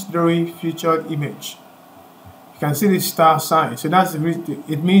 current story, featured image. You can see this star sign. So that's the reason,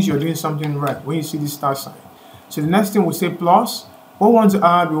 it means you're doing something right when you see this star sign. So the next thing we say plus. What we want to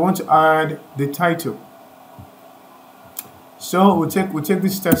add? We want to add the title. So we'll take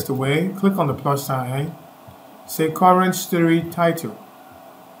this text away, click on the plus sign, say current story title.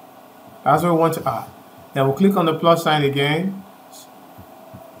 That's what we want to add. Then we'll click on the plus sign again,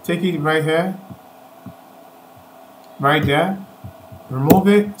 take it right here, right there, remove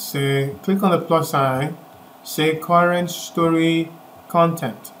it, say click on the plus sign, say current story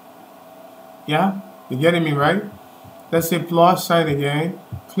content. Yeah, you getting me right? Let's say plus sign again,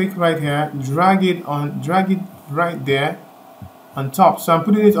 click right here, drag it right there on top. So I'm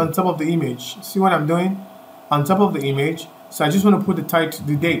putting it on top of the image. See what I'm doing? On top of the image. So I just want to put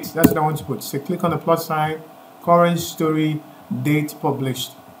the date. That's what I want to put. So click on the plus sign, current story, date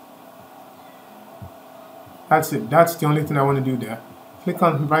published. That's it. That's the only thing I want to do there. Click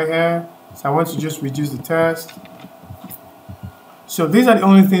on right here. So I want to just reduce the text. So these are the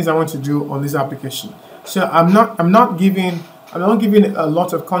only things I want to do on this application. So I'm not giving a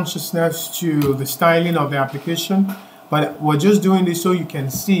lot of consciousness to the styling of the application, but we're just doing this so you can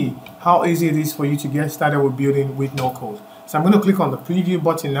see how easy it is for you to get started with building with no code. So I'm going to click on the preview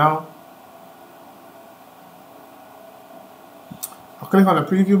button now. I'll click on the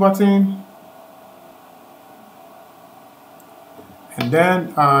preview button, and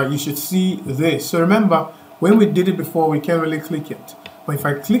then you should see this. So remember, when we did it before, we can't really click it. But if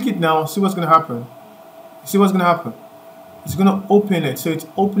I click it now, see what's going to happen. See what's going to happen. It's going to open it. So it's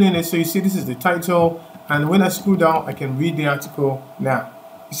opening it. So you see this is the title. And when I scroll down, I can read the article now.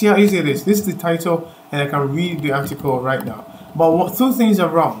 You see how easy it is? This is the title, and I can read the article right now. But what two things are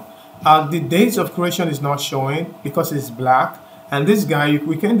wrong? The dates of creation is not showing because it's black, and this guy,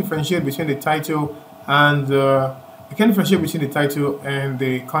 we can differentiate between the title and the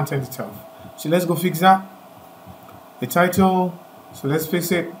content itself. So let's go fix that. The title. So let's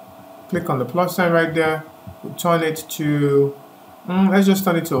fix it. Click on the plus sign right there. We'll turn it to. Let's just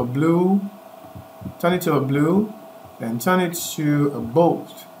turn it to a blue. Turn it to a blue. Then turn it to a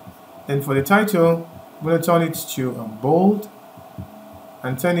bold. Then for the title, I'm going to turn it to a bold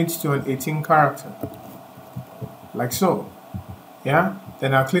and turn it to an 18 character, like so. Yeah.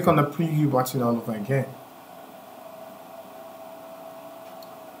 Then I'll click on the preview button all over again.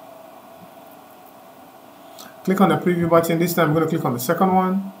 Click on the preview button. This time I'm going to click on the second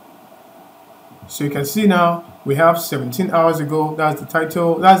one. So you can see now we have 17 hours ago. That's the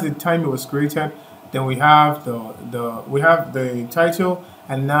title. That's the time it was created. Then we have the title,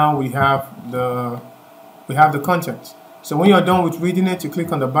 and now we have the content. So when you're done with reading it, you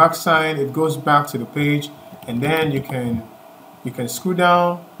click on the back sign. It goes back to the page, and then you can scroll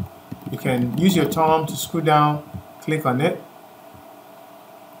down. You can use your thumb to scroll down. Click on it,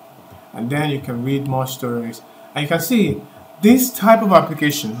 and then you can read more stories. And you can see this type of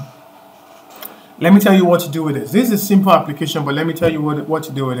application. Let me tell you what to do with it. This is a simple application, but let me tell you what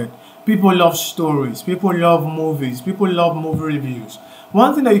to do with it. People love stories. People love movies. People love movie reviews.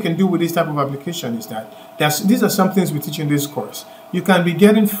 One thing that you can do with this type of application is that these are some things we teach in this course. You can be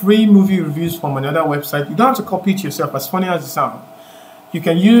getting free movie reviews from another website. You don't have to copy it yourself, as funny as it sounds. You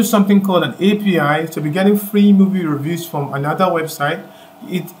can use something called an API to be getting free movie reviews from another website.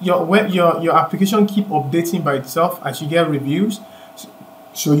 Your application keep updating by itself as you get reviews.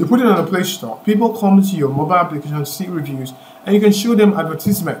 So you put it on the Play Store. People come to your mobile application, see reviews, and you can show them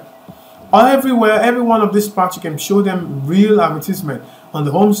advertisement. Everywhere, every one of these parts, you can show them real advertisement. On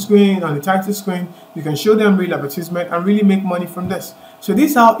the home screen, on the title screen, you can show them real advertisement and really make money from this. So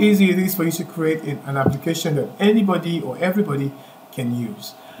this is how easy it is for you to create an application that anybody or everybody can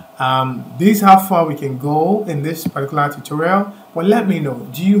use. This is how far we can go in this particular tutorial. But let me know,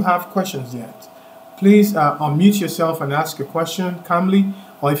 do you have questions yet? Please unmute yourself and ask a question calmly.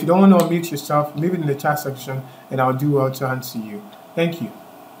 Or if you don't want to unmute yourself, leave it in the chat section and I'll do well to answer you. Thank you.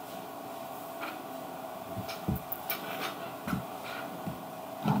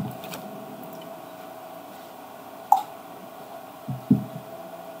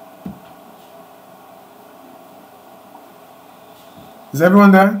 Is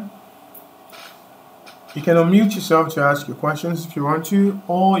everyone there? You can unmute yourself to ask your questions if you want to,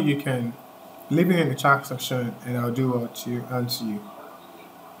 or you can leave it in the chat section and I'll do well to answer you.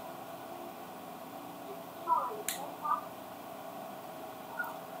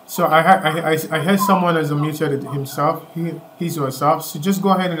 So I heard someone has unmuted himself, his or herself. So just go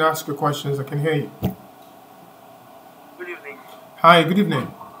ahead and ask your questions. I can hear you. Good evening. Hi, good evening.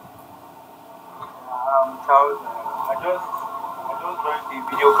 Charles, I just joined the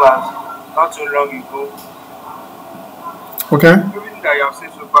video class not too long ago. Okay. Everything that you have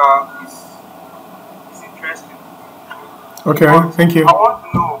said so far is interesting. Okay, but thank you. I want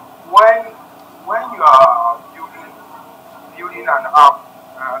to know when you are building an app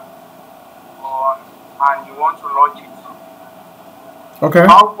and you want to launch it. Okay.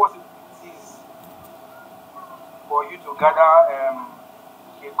 How possible it is for you to gather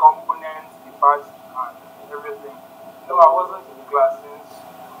the components, the parts, and everything? No, I wasn't in the class since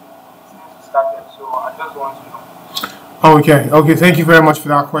we started, so I just want to know. Okay, thank you very much for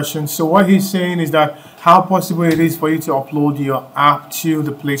that question. So what he's saying is that how possible it is for you to upload your app to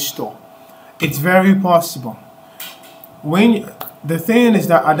the Play Store. It's very possible. The thing is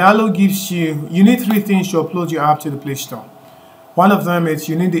that Adalo gives you need three things to upload your app to the Play Store. One of them is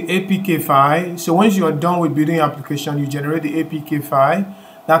you need the APK file. So once you are done with building your application, you generate the APK file.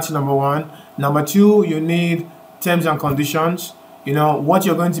 That's number one. Number two, you need terms and conditions. You know what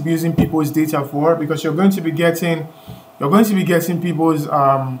you're going to be using people's data for, because you're going to be getting people's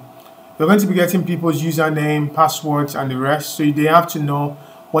username, passwords, and the rest. So they have to know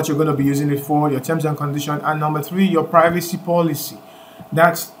what you're going to be using it for, your terms and conditions. And number three, your privacy policy.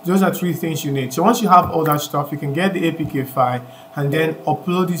 Those are three things you need. So once you have all that stuff, you can get the APK file and then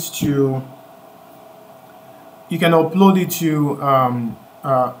upload it to. You can upload it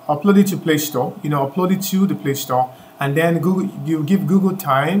to Play Store. Upload it to the Play Store, and then you give Google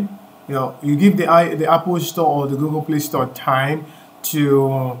time. You give the Apple Store or the Google Play Store time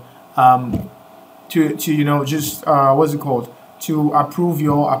to to approve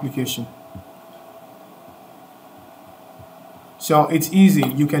your application. So it's easy,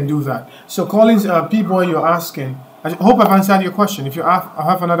 you can do that. So Collins, P-Boy, you're asking, I hope I've answered your question. If you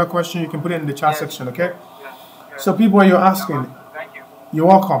have another question, you can put it in the chat Yes. section, okay? Yes. Yes. So people, you're asking, Thank you. you're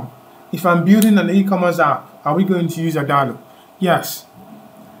welcome. If I'm building an e-commerce app, are we going to use Adalo? Yes.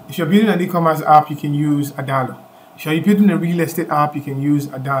 If you're building an e-commerce app, you can use Adalo. If you're building a real estate app, you can use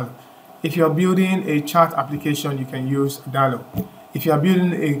Adalo. If you're building a chat application, you can use Adalo. If you're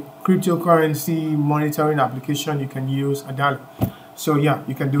building a cryptocurrency monitoring application, you can use Adalo. So yeah,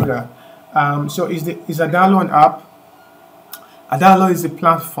 you can do that. So is Adalo an app? Adalo is a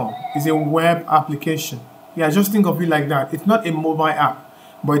platform. It's a web application. Yeah, just think of it like that. It's not a mobile app,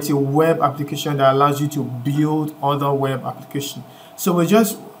 but it's a web application that allows you to build other web applications. So we're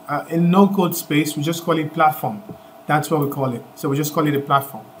just in no-code space, we just call it platform. That's what we call it. So we just call it a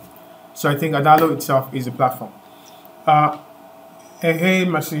platform. So I think Adalo itself is a platform. Hey,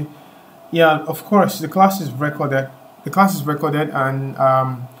 Mercy. Yeah, of course, the class is recorded. The class is recorded, and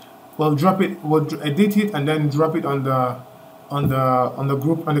we'll drop it. We'll edit it and then drop it on the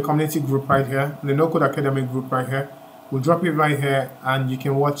group, on the community group right here, the NOCODE Academy group right here. We'll drop it right here, and you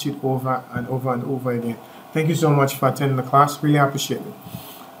can watch it over and over and over again. Thank you so much for attending the class. Really appreciate it.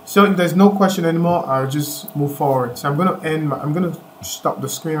 So if there's no question anymore, I'll just move forward. So I'm gonna stop the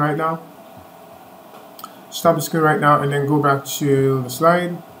screen right now. Stop the screen right now, and then go back to the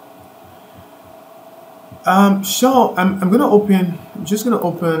slide. So I'm just gonna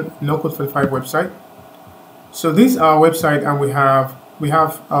open NOCODE 45 website. So this is our website, and we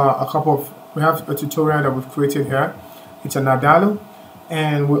have a tutorial that we've created here. It's an Adalo,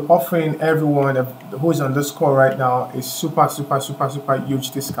 and we're offering everyone who is on this call right now a super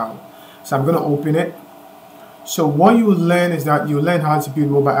huge discount. So I'm gonna open it. So what you will learn is that you learn how to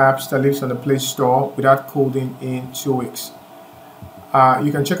build mobile apps that lives on the Play Store without coding in 2 weeks.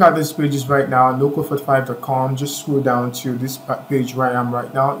 You can check out these pages right now, nocode45.com. Just scroll down to this page where I am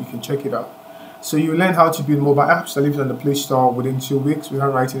right now. You can check it out. So you learn how to build mobile apps that lives on the Play Store within 2 weeks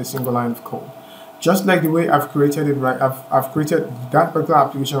without writing a single line of code. Just like the way I've created it, right? I've created that particular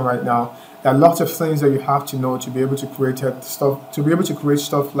application right now. There are lots of things that you have to know to be able to create stuff. To be able to create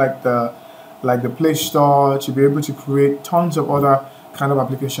stuff like the Play Store, to be able to create tons of other kind of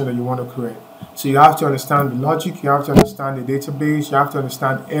application that you want to create. So you have to understand the logic, you have to understand the database, you have to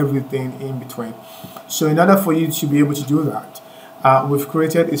understand everything in between. So in order for you to be able to do that, we've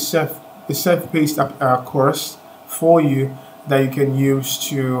created a self-paced course for you that you can you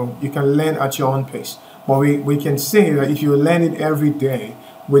can learn at your own pace. But we can say that if you learn it every day,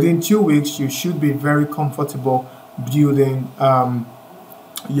 within 2 weeks, you should be very comfortable building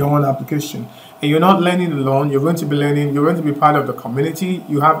your own application. And you're not learning alone, you're going to be part of the community.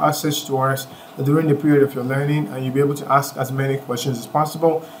 You have access to us during the period of your learning, and you'll be able to ask as many questions as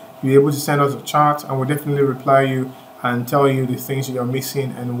possible. You'll be able to send us a chat, and we'll definitely reply you and tell you the things that you're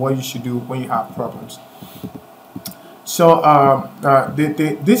missing and what you should do when you have problems. So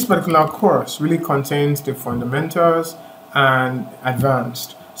this particular course really contains the fundamentals and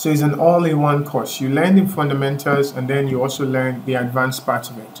advanced. So it's an all-in-one course. You learn the fundamentals, and then you also learn the advanced part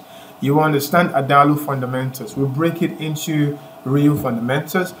of it. You understand Adalo fundamentals. We break it into real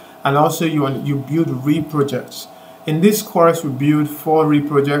fundamentals, and also you build real projects. In this course, we build 4 real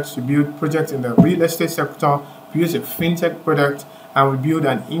projects. We build projects in the real estate sector, we use a fintech product, and we build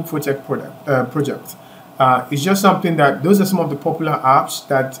an infotech project. It's just something that those are some of the popular apps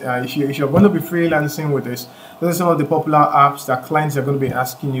that if you're going to be freelancing with this, those are some of the popular apps that clients are going to be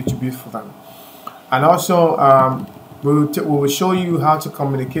asking you to build for them. And also, we will show you how to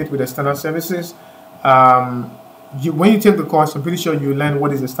communicate with external services. When you take the course, I'm pretty sure you learn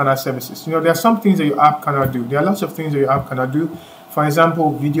what is external services. You know, there are some things that your app cannot do. There are lots of things that your app cannot do. For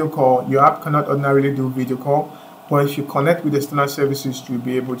example, video call. Your app cannot ordinarily do video call, but if you connect with external services, you'll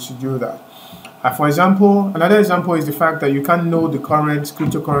be able to do that. For example, another example is the fact that you can't know the current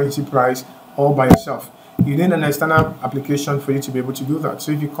cryptocurrency price all by yourself. You need an external application for you to be able to do that.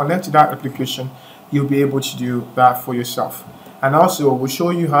 So if you connect to that application, you'll be able to do that for yourself. And also, we'll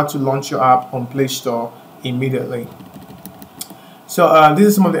show you how to launch your app on Play Store immediately. So these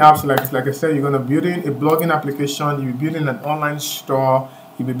are some of the apps. Like I said, you're going to build in a blogging application, you'll be building an online store,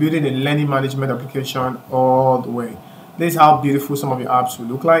 you'll be building a learning management application all the way. This is how beautiful some of your apps will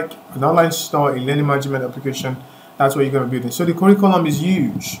look like. An online store, a learning management application, that's what you're going to build in. So the curriculum is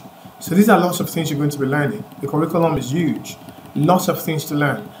huge. So these are lots of things you're going to be learning. The curriculum is huge. Lots of things to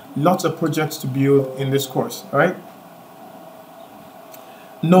learn. Lots of projects to build in this course, all right?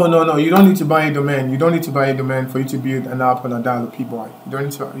 No. You don't need to buy a domain. You don't need to buy a domain for you to build an app on Adalo P-Boy. You don't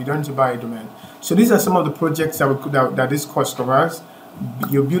need to buy a domain. So these are some of the projects that this course covers.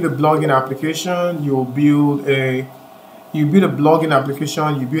 You'll build a blogging application. You'll build a You build a blogging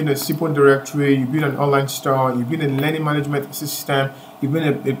application, you build a simple directory, you build an online store, you build a learning management system, you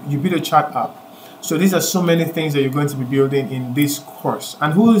build a chat app. So these are so many things that you're going to be building in this course.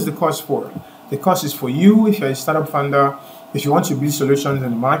 And who is the course for? The course is for you if you're a startup founder, if you want to build solutions in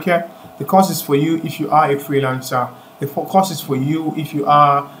the market. The course is for you if you are a freelancer. The course is for you if you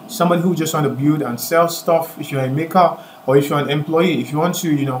are somebody who just want to build and sell stuff, if you're a maker, or if you're an employee. If you want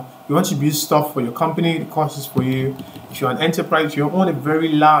to, you want to build stuff for your company, the course is for you. If you're an enterprise, if you own a very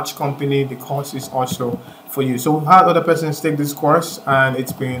large company, the course is also for you. So we've had other persons take this course, and you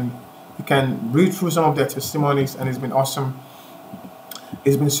can read through some of their testimonies, and it's been awesome.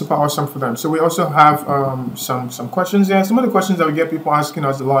 It's been super awesome for them. So we also have some questions there. Some of the questions that we get people asking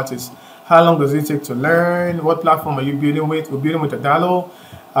us a lot is, how long does it take to learn? What platform are you building with? We're building with Adalo.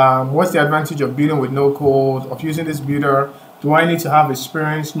 What's the advantage of building with no code, of using this builder? Do I need to have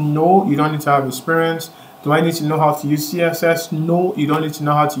experience? No, you don't need to have experience. Do I need to know how to use CSS? No, you don't need to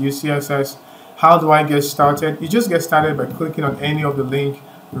know how to use CSS. How do I get started? You just get started by clicking on any of the link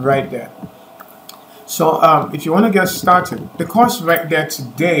right there. So if you want to get started, the course right there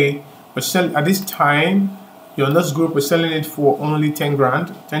today, we're selling at this time, your Nurse group, we're selling it for only 10,000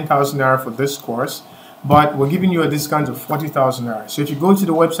 naira for this course, but we're giving you a discount of 40,000 naira. So if you go to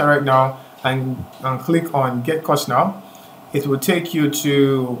the website right now and click on Get Course Now, it will take you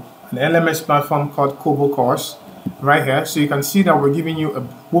to an LMS platform called Kobo Course right here. So you can see that we're giving you a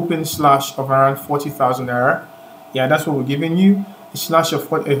whooping slash of around 40,000 naira. Yeah, that's what we're giving you. A slash of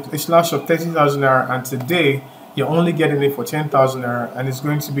 30,000 naira, and today you're only getting it for 10,000 naira, and it's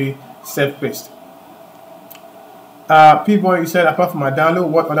going to be self-paced. People, you said apart from Adalo,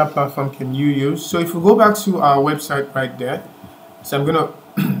 what other platform can you use? So if we go back to our website right there, so I'm gonna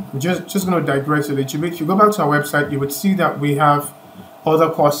just gonna digress a little bit. If you go back to our website, you would see that we have other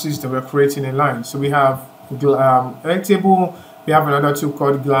courses that we're creating in line. So we have Airtable, we have another tool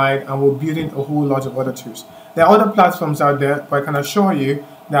called Glide, and we're building a whole lot of other tools. There are other platforms out there, but I can assure you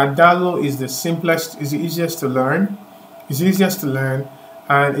that Adalo is the simplest, is the easiest to learn. It's easiest to learn,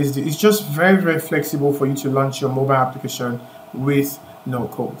 and it's just very flexible for you to launch your mobile application with no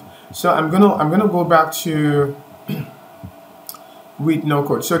code. So I'm gonna go back to with no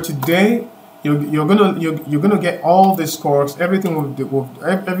code. So today you're gonna get all this course, everything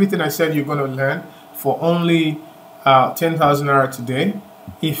everything I said you're gonna learn for only 10,000 naira today.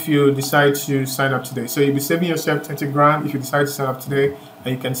 If you decide to sign up today, so you'll be saving yourself 20 grand if you decide to sign up today.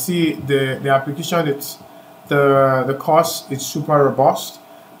 And you can see the application, it's the course is super robust.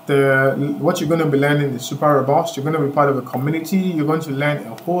 What you're going to be learning is super robust. You're going to be part of a community. You're going to learn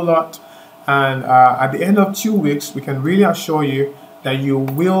a whole lot, and at the end of 2 weeks, we can really assure you that you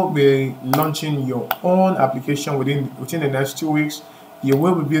will be launching your own application within the next 2 weeks. You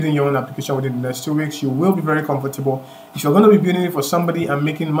will be building your own application within the next 2 weeks. You will be very comfortable. If you're going to be building it for somebody and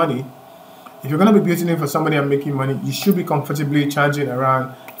making money, you should be comfortably charging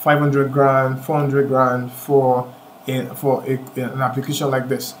around 500 grand, 400 grand for an application like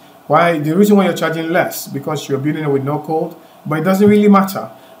this. Why? The reason why you're charging less because you're building it with no code, but it doesn't really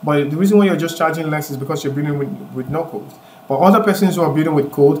matter. But the reason why you're just charging less is because you're building with no code. But other persons who are building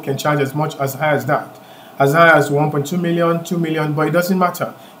with code can charge as high as that. As high as 1.2 million, 2 million, but it doesn't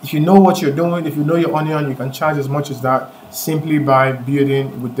matter. If you know what you're doing, if you know your onion, you can charge as much as that simply by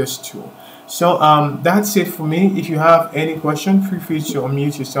building with this tool. So that's it for me. If you have any question, feel free to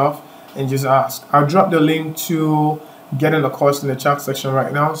unmute yourself and just ask. I'll drop the link to get in the course in the chat section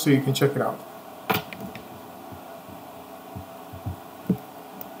right now so you can check it out.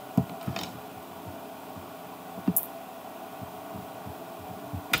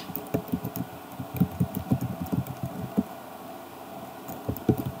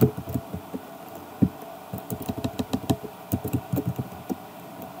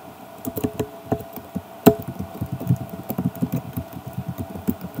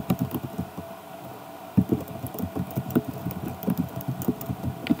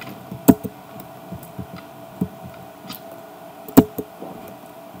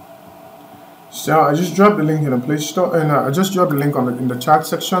 So I just dropped the link in the Play Store, and I just dropped the link in the chat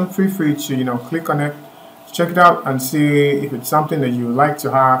section. Feel free to click on it, check it out, and see if it's something that you like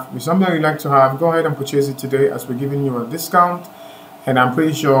to have. If it's something that you like to have, go ahead and purchase it today as we're giving you a discount. And I'm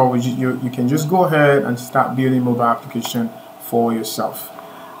pretty sure you can just go ahead and start building mobile application for yourself.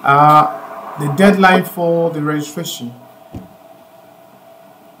 The deadline for the registration.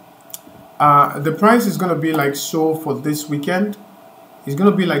 The price is going to be like so for this weekend. It's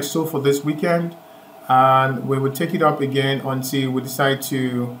going to be like so for this weekend, and we will take it up again until we decide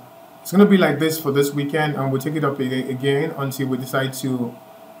to. It's going to be like this for this weekend, and we'll take it up again until we decide to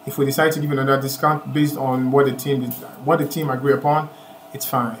If we decide to give another discount based on what the team agree upon, it's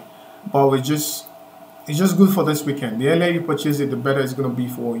fine. But it's just good for this weekend. The earlier you purchase it, the better it's going to be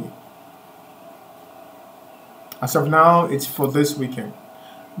for you. As of now, it's for this weekend.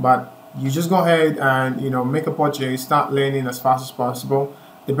 But you just go ahead and make a purchase, start learning as fast as possible.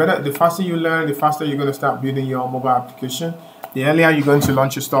 The faster you learn, the faster you're going to start building your mobile application. The earlier you're going to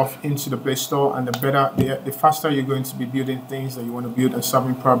launch your stuff into the Play Store, and the faster you're going to be building things that you want to build and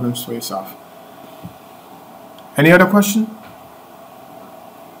solving problems for yourself. Any other question?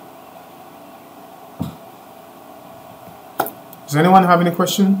 Does anyone have any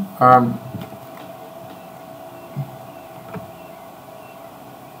question?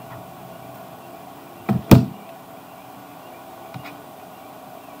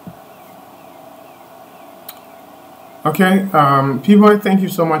 Okay, P-Boy, thank you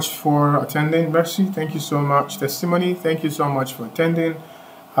so much for attending. Mercy, thank you so much. Testimony, thank you so much for attending.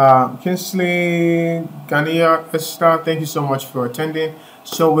 Kinsley, Gania, Esther, thank you so much for attending.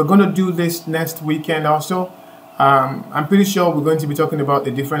 So we're going to do this next weekend also. I'm pretty sure we're going to be talking about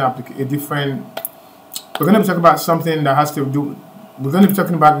we're going to be talking about something that has to do, we're going to be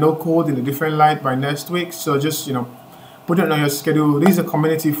talking about no code in a different light by next week. So just, put it on your schedule. This is a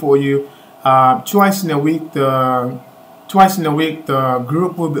community for you. Twice in a week, the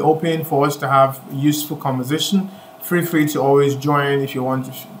group will be open for us to have useful conversation. Feel free to always join if you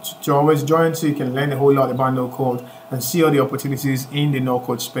want to always join, so you can learn a whole lot about no code and see all the opportunities in the no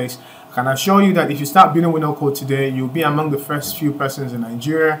code space. I can assure you that if you start building with no code today, you'll be among the first few persons in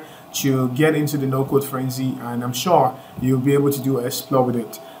Nigeria to get into the no code frenzy, and I'm sure you'll be able to explore with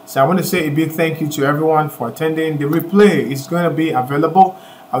it. So I want to say a big thank you to everyone for attending. The replay is going to be available.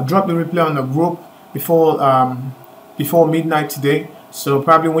 I'll drop the replay on the group before midnight today. So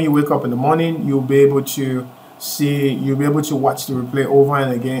probably when you wake up in the morning, you'll be able to watch the replay over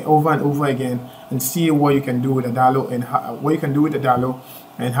and over again, and see what you can do with Adalo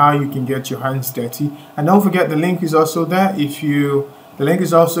and how you can get your hands dirty. And don't forget, the link is also there. If you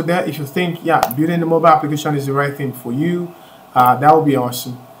think, building the mobile application is the right thing for you, that would be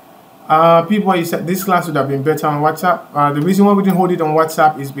awesome. People, you said this class would have been better on WhatsApp. The reason why we didn't hold it on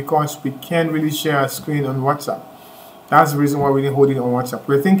WhatsApp is because we can't really share a screen on WhatsApp. That's the reason why we didn't hold it on WhatsApp.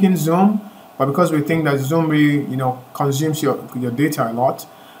 We're thinking Zoom, but because we think that Zoom really, consumes your data a lot,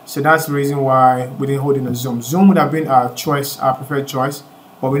 so that's the reason why we didn't hold it on Zoom. Zoom would have been our preferred choice,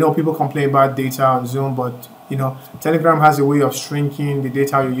 but we know people complain about data on Zoom. But Telegram has a way of shrinking the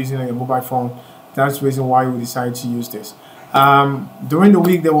data you're using on your mobile phone. That's the reason why we decided to use this. During the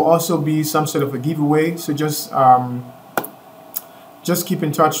week, there will also be some sort of a giveaway. So just keep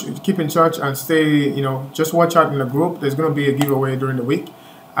in touch and stay, just watch out in the group. There's going to be a giveaway during the week,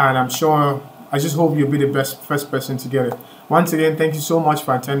 and I just hope you'll be the first person to get it. Once again, thank you so much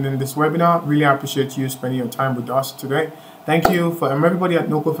for attending this webinar. Really appreciate you spending your time with us today. Thank you for everybody at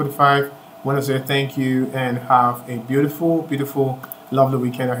NOCODE 45. I want to say thank you and have a beautiful, beautiful, lovely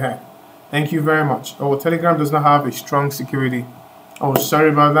weekend ahead. Thank you very much. Oh, Telegram does not have a strong security. Oh, sorry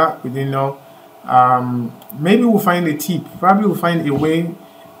about that. We didn't know. Maybe we'll find a tip. Probably we'll find a way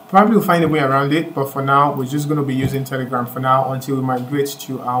around it. But for now, we're just going to be using Telegram for now until we migrate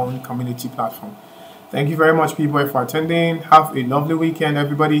to our own community platform. Thank you very much, people, for attending. Have a lovely weekend,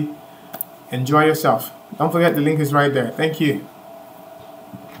 everybody. Enjoy yourself. Don't forget, the link is right there. Thank you.